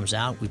show that comes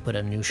out. We put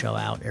a new show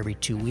out every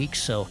 2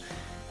 weeks. So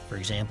for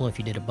example, if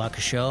you did $1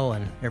 a show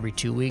and every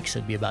 2 weeks,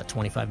 it'd be about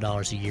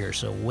 $25 a year.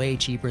 So way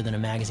cheaper than a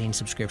magazine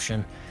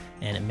subscription,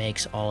 and it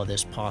makes all of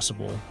this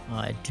possible.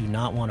 I do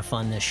not want to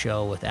fund this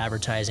show with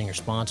advertising or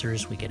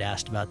sponsors. We get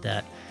asked about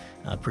that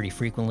pretty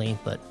frequently,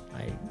 but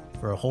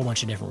for a whole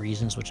bunch of different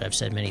reasons, which I've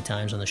said many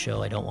times on the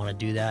show, I don't want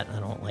to do that.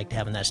 I don't like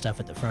having that stuff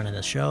at the front of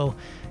the show.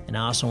 And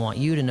I also want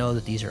you to know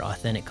that these are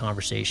authentic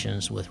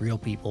conversations with real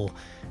people,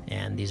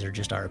 and these are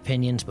just our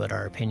opinions, but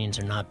our opinions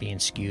are not being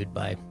skewed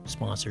by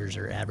sponsors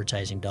or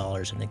advertising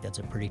dollars. I think that's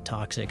a pretty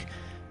toxic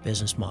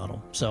business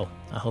model. So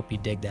I hope you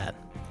dig that.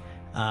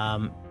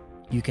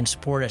 You can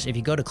support us. If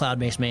you go to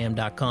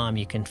cloudbasedmayhem.com,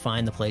 you can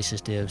find the places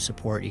to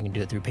support. You can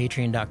do it through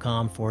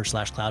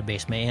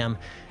patreon.com/cloudbasedmayhem.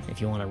 If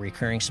you want a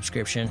recurring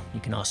subscription, you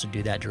can also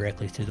do that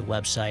directly through the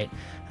website.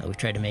 We've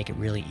tried to make it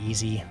really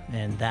easy,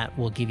 and that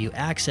will give you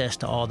access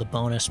to all the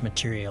bonus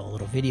material,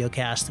 little video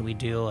casts that we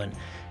do, and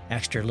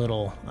extra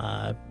little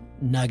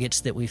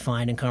nuggets that we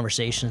find in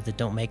conversations that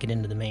don't make it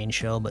into the main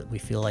show, but we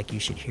feel like you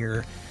should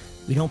hear.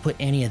 We don't put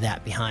any of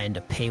that behind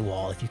a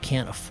paywall. If you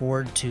can't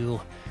afford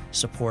to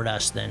support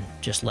us, then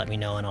just let me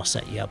know and I'll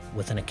set you up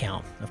with an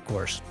account. Of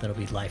course, that'll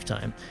be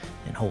lifetime,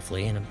 and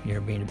hopefully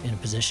you're being in a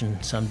position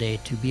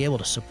someday to be able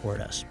to support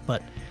us.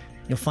 But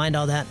you'll find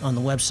all that on the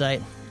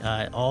website.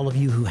 All of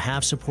you who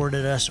have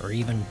supported us or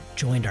even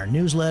joined our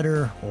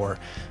newsletter or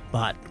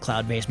bought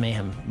Cloud-Based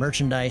Mayhem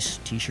merchandise,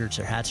 t-shirts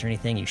or hats or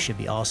anything, you should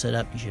be all set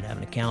up. You should have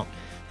an account,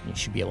 and you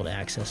should be able to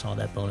access all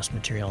that bonus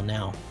material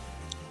now.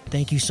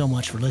 Thank you so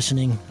much for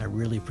listening. I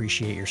really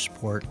appreciate your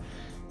support,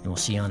 and we'll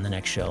see you on the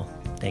next show.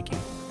 Thank you.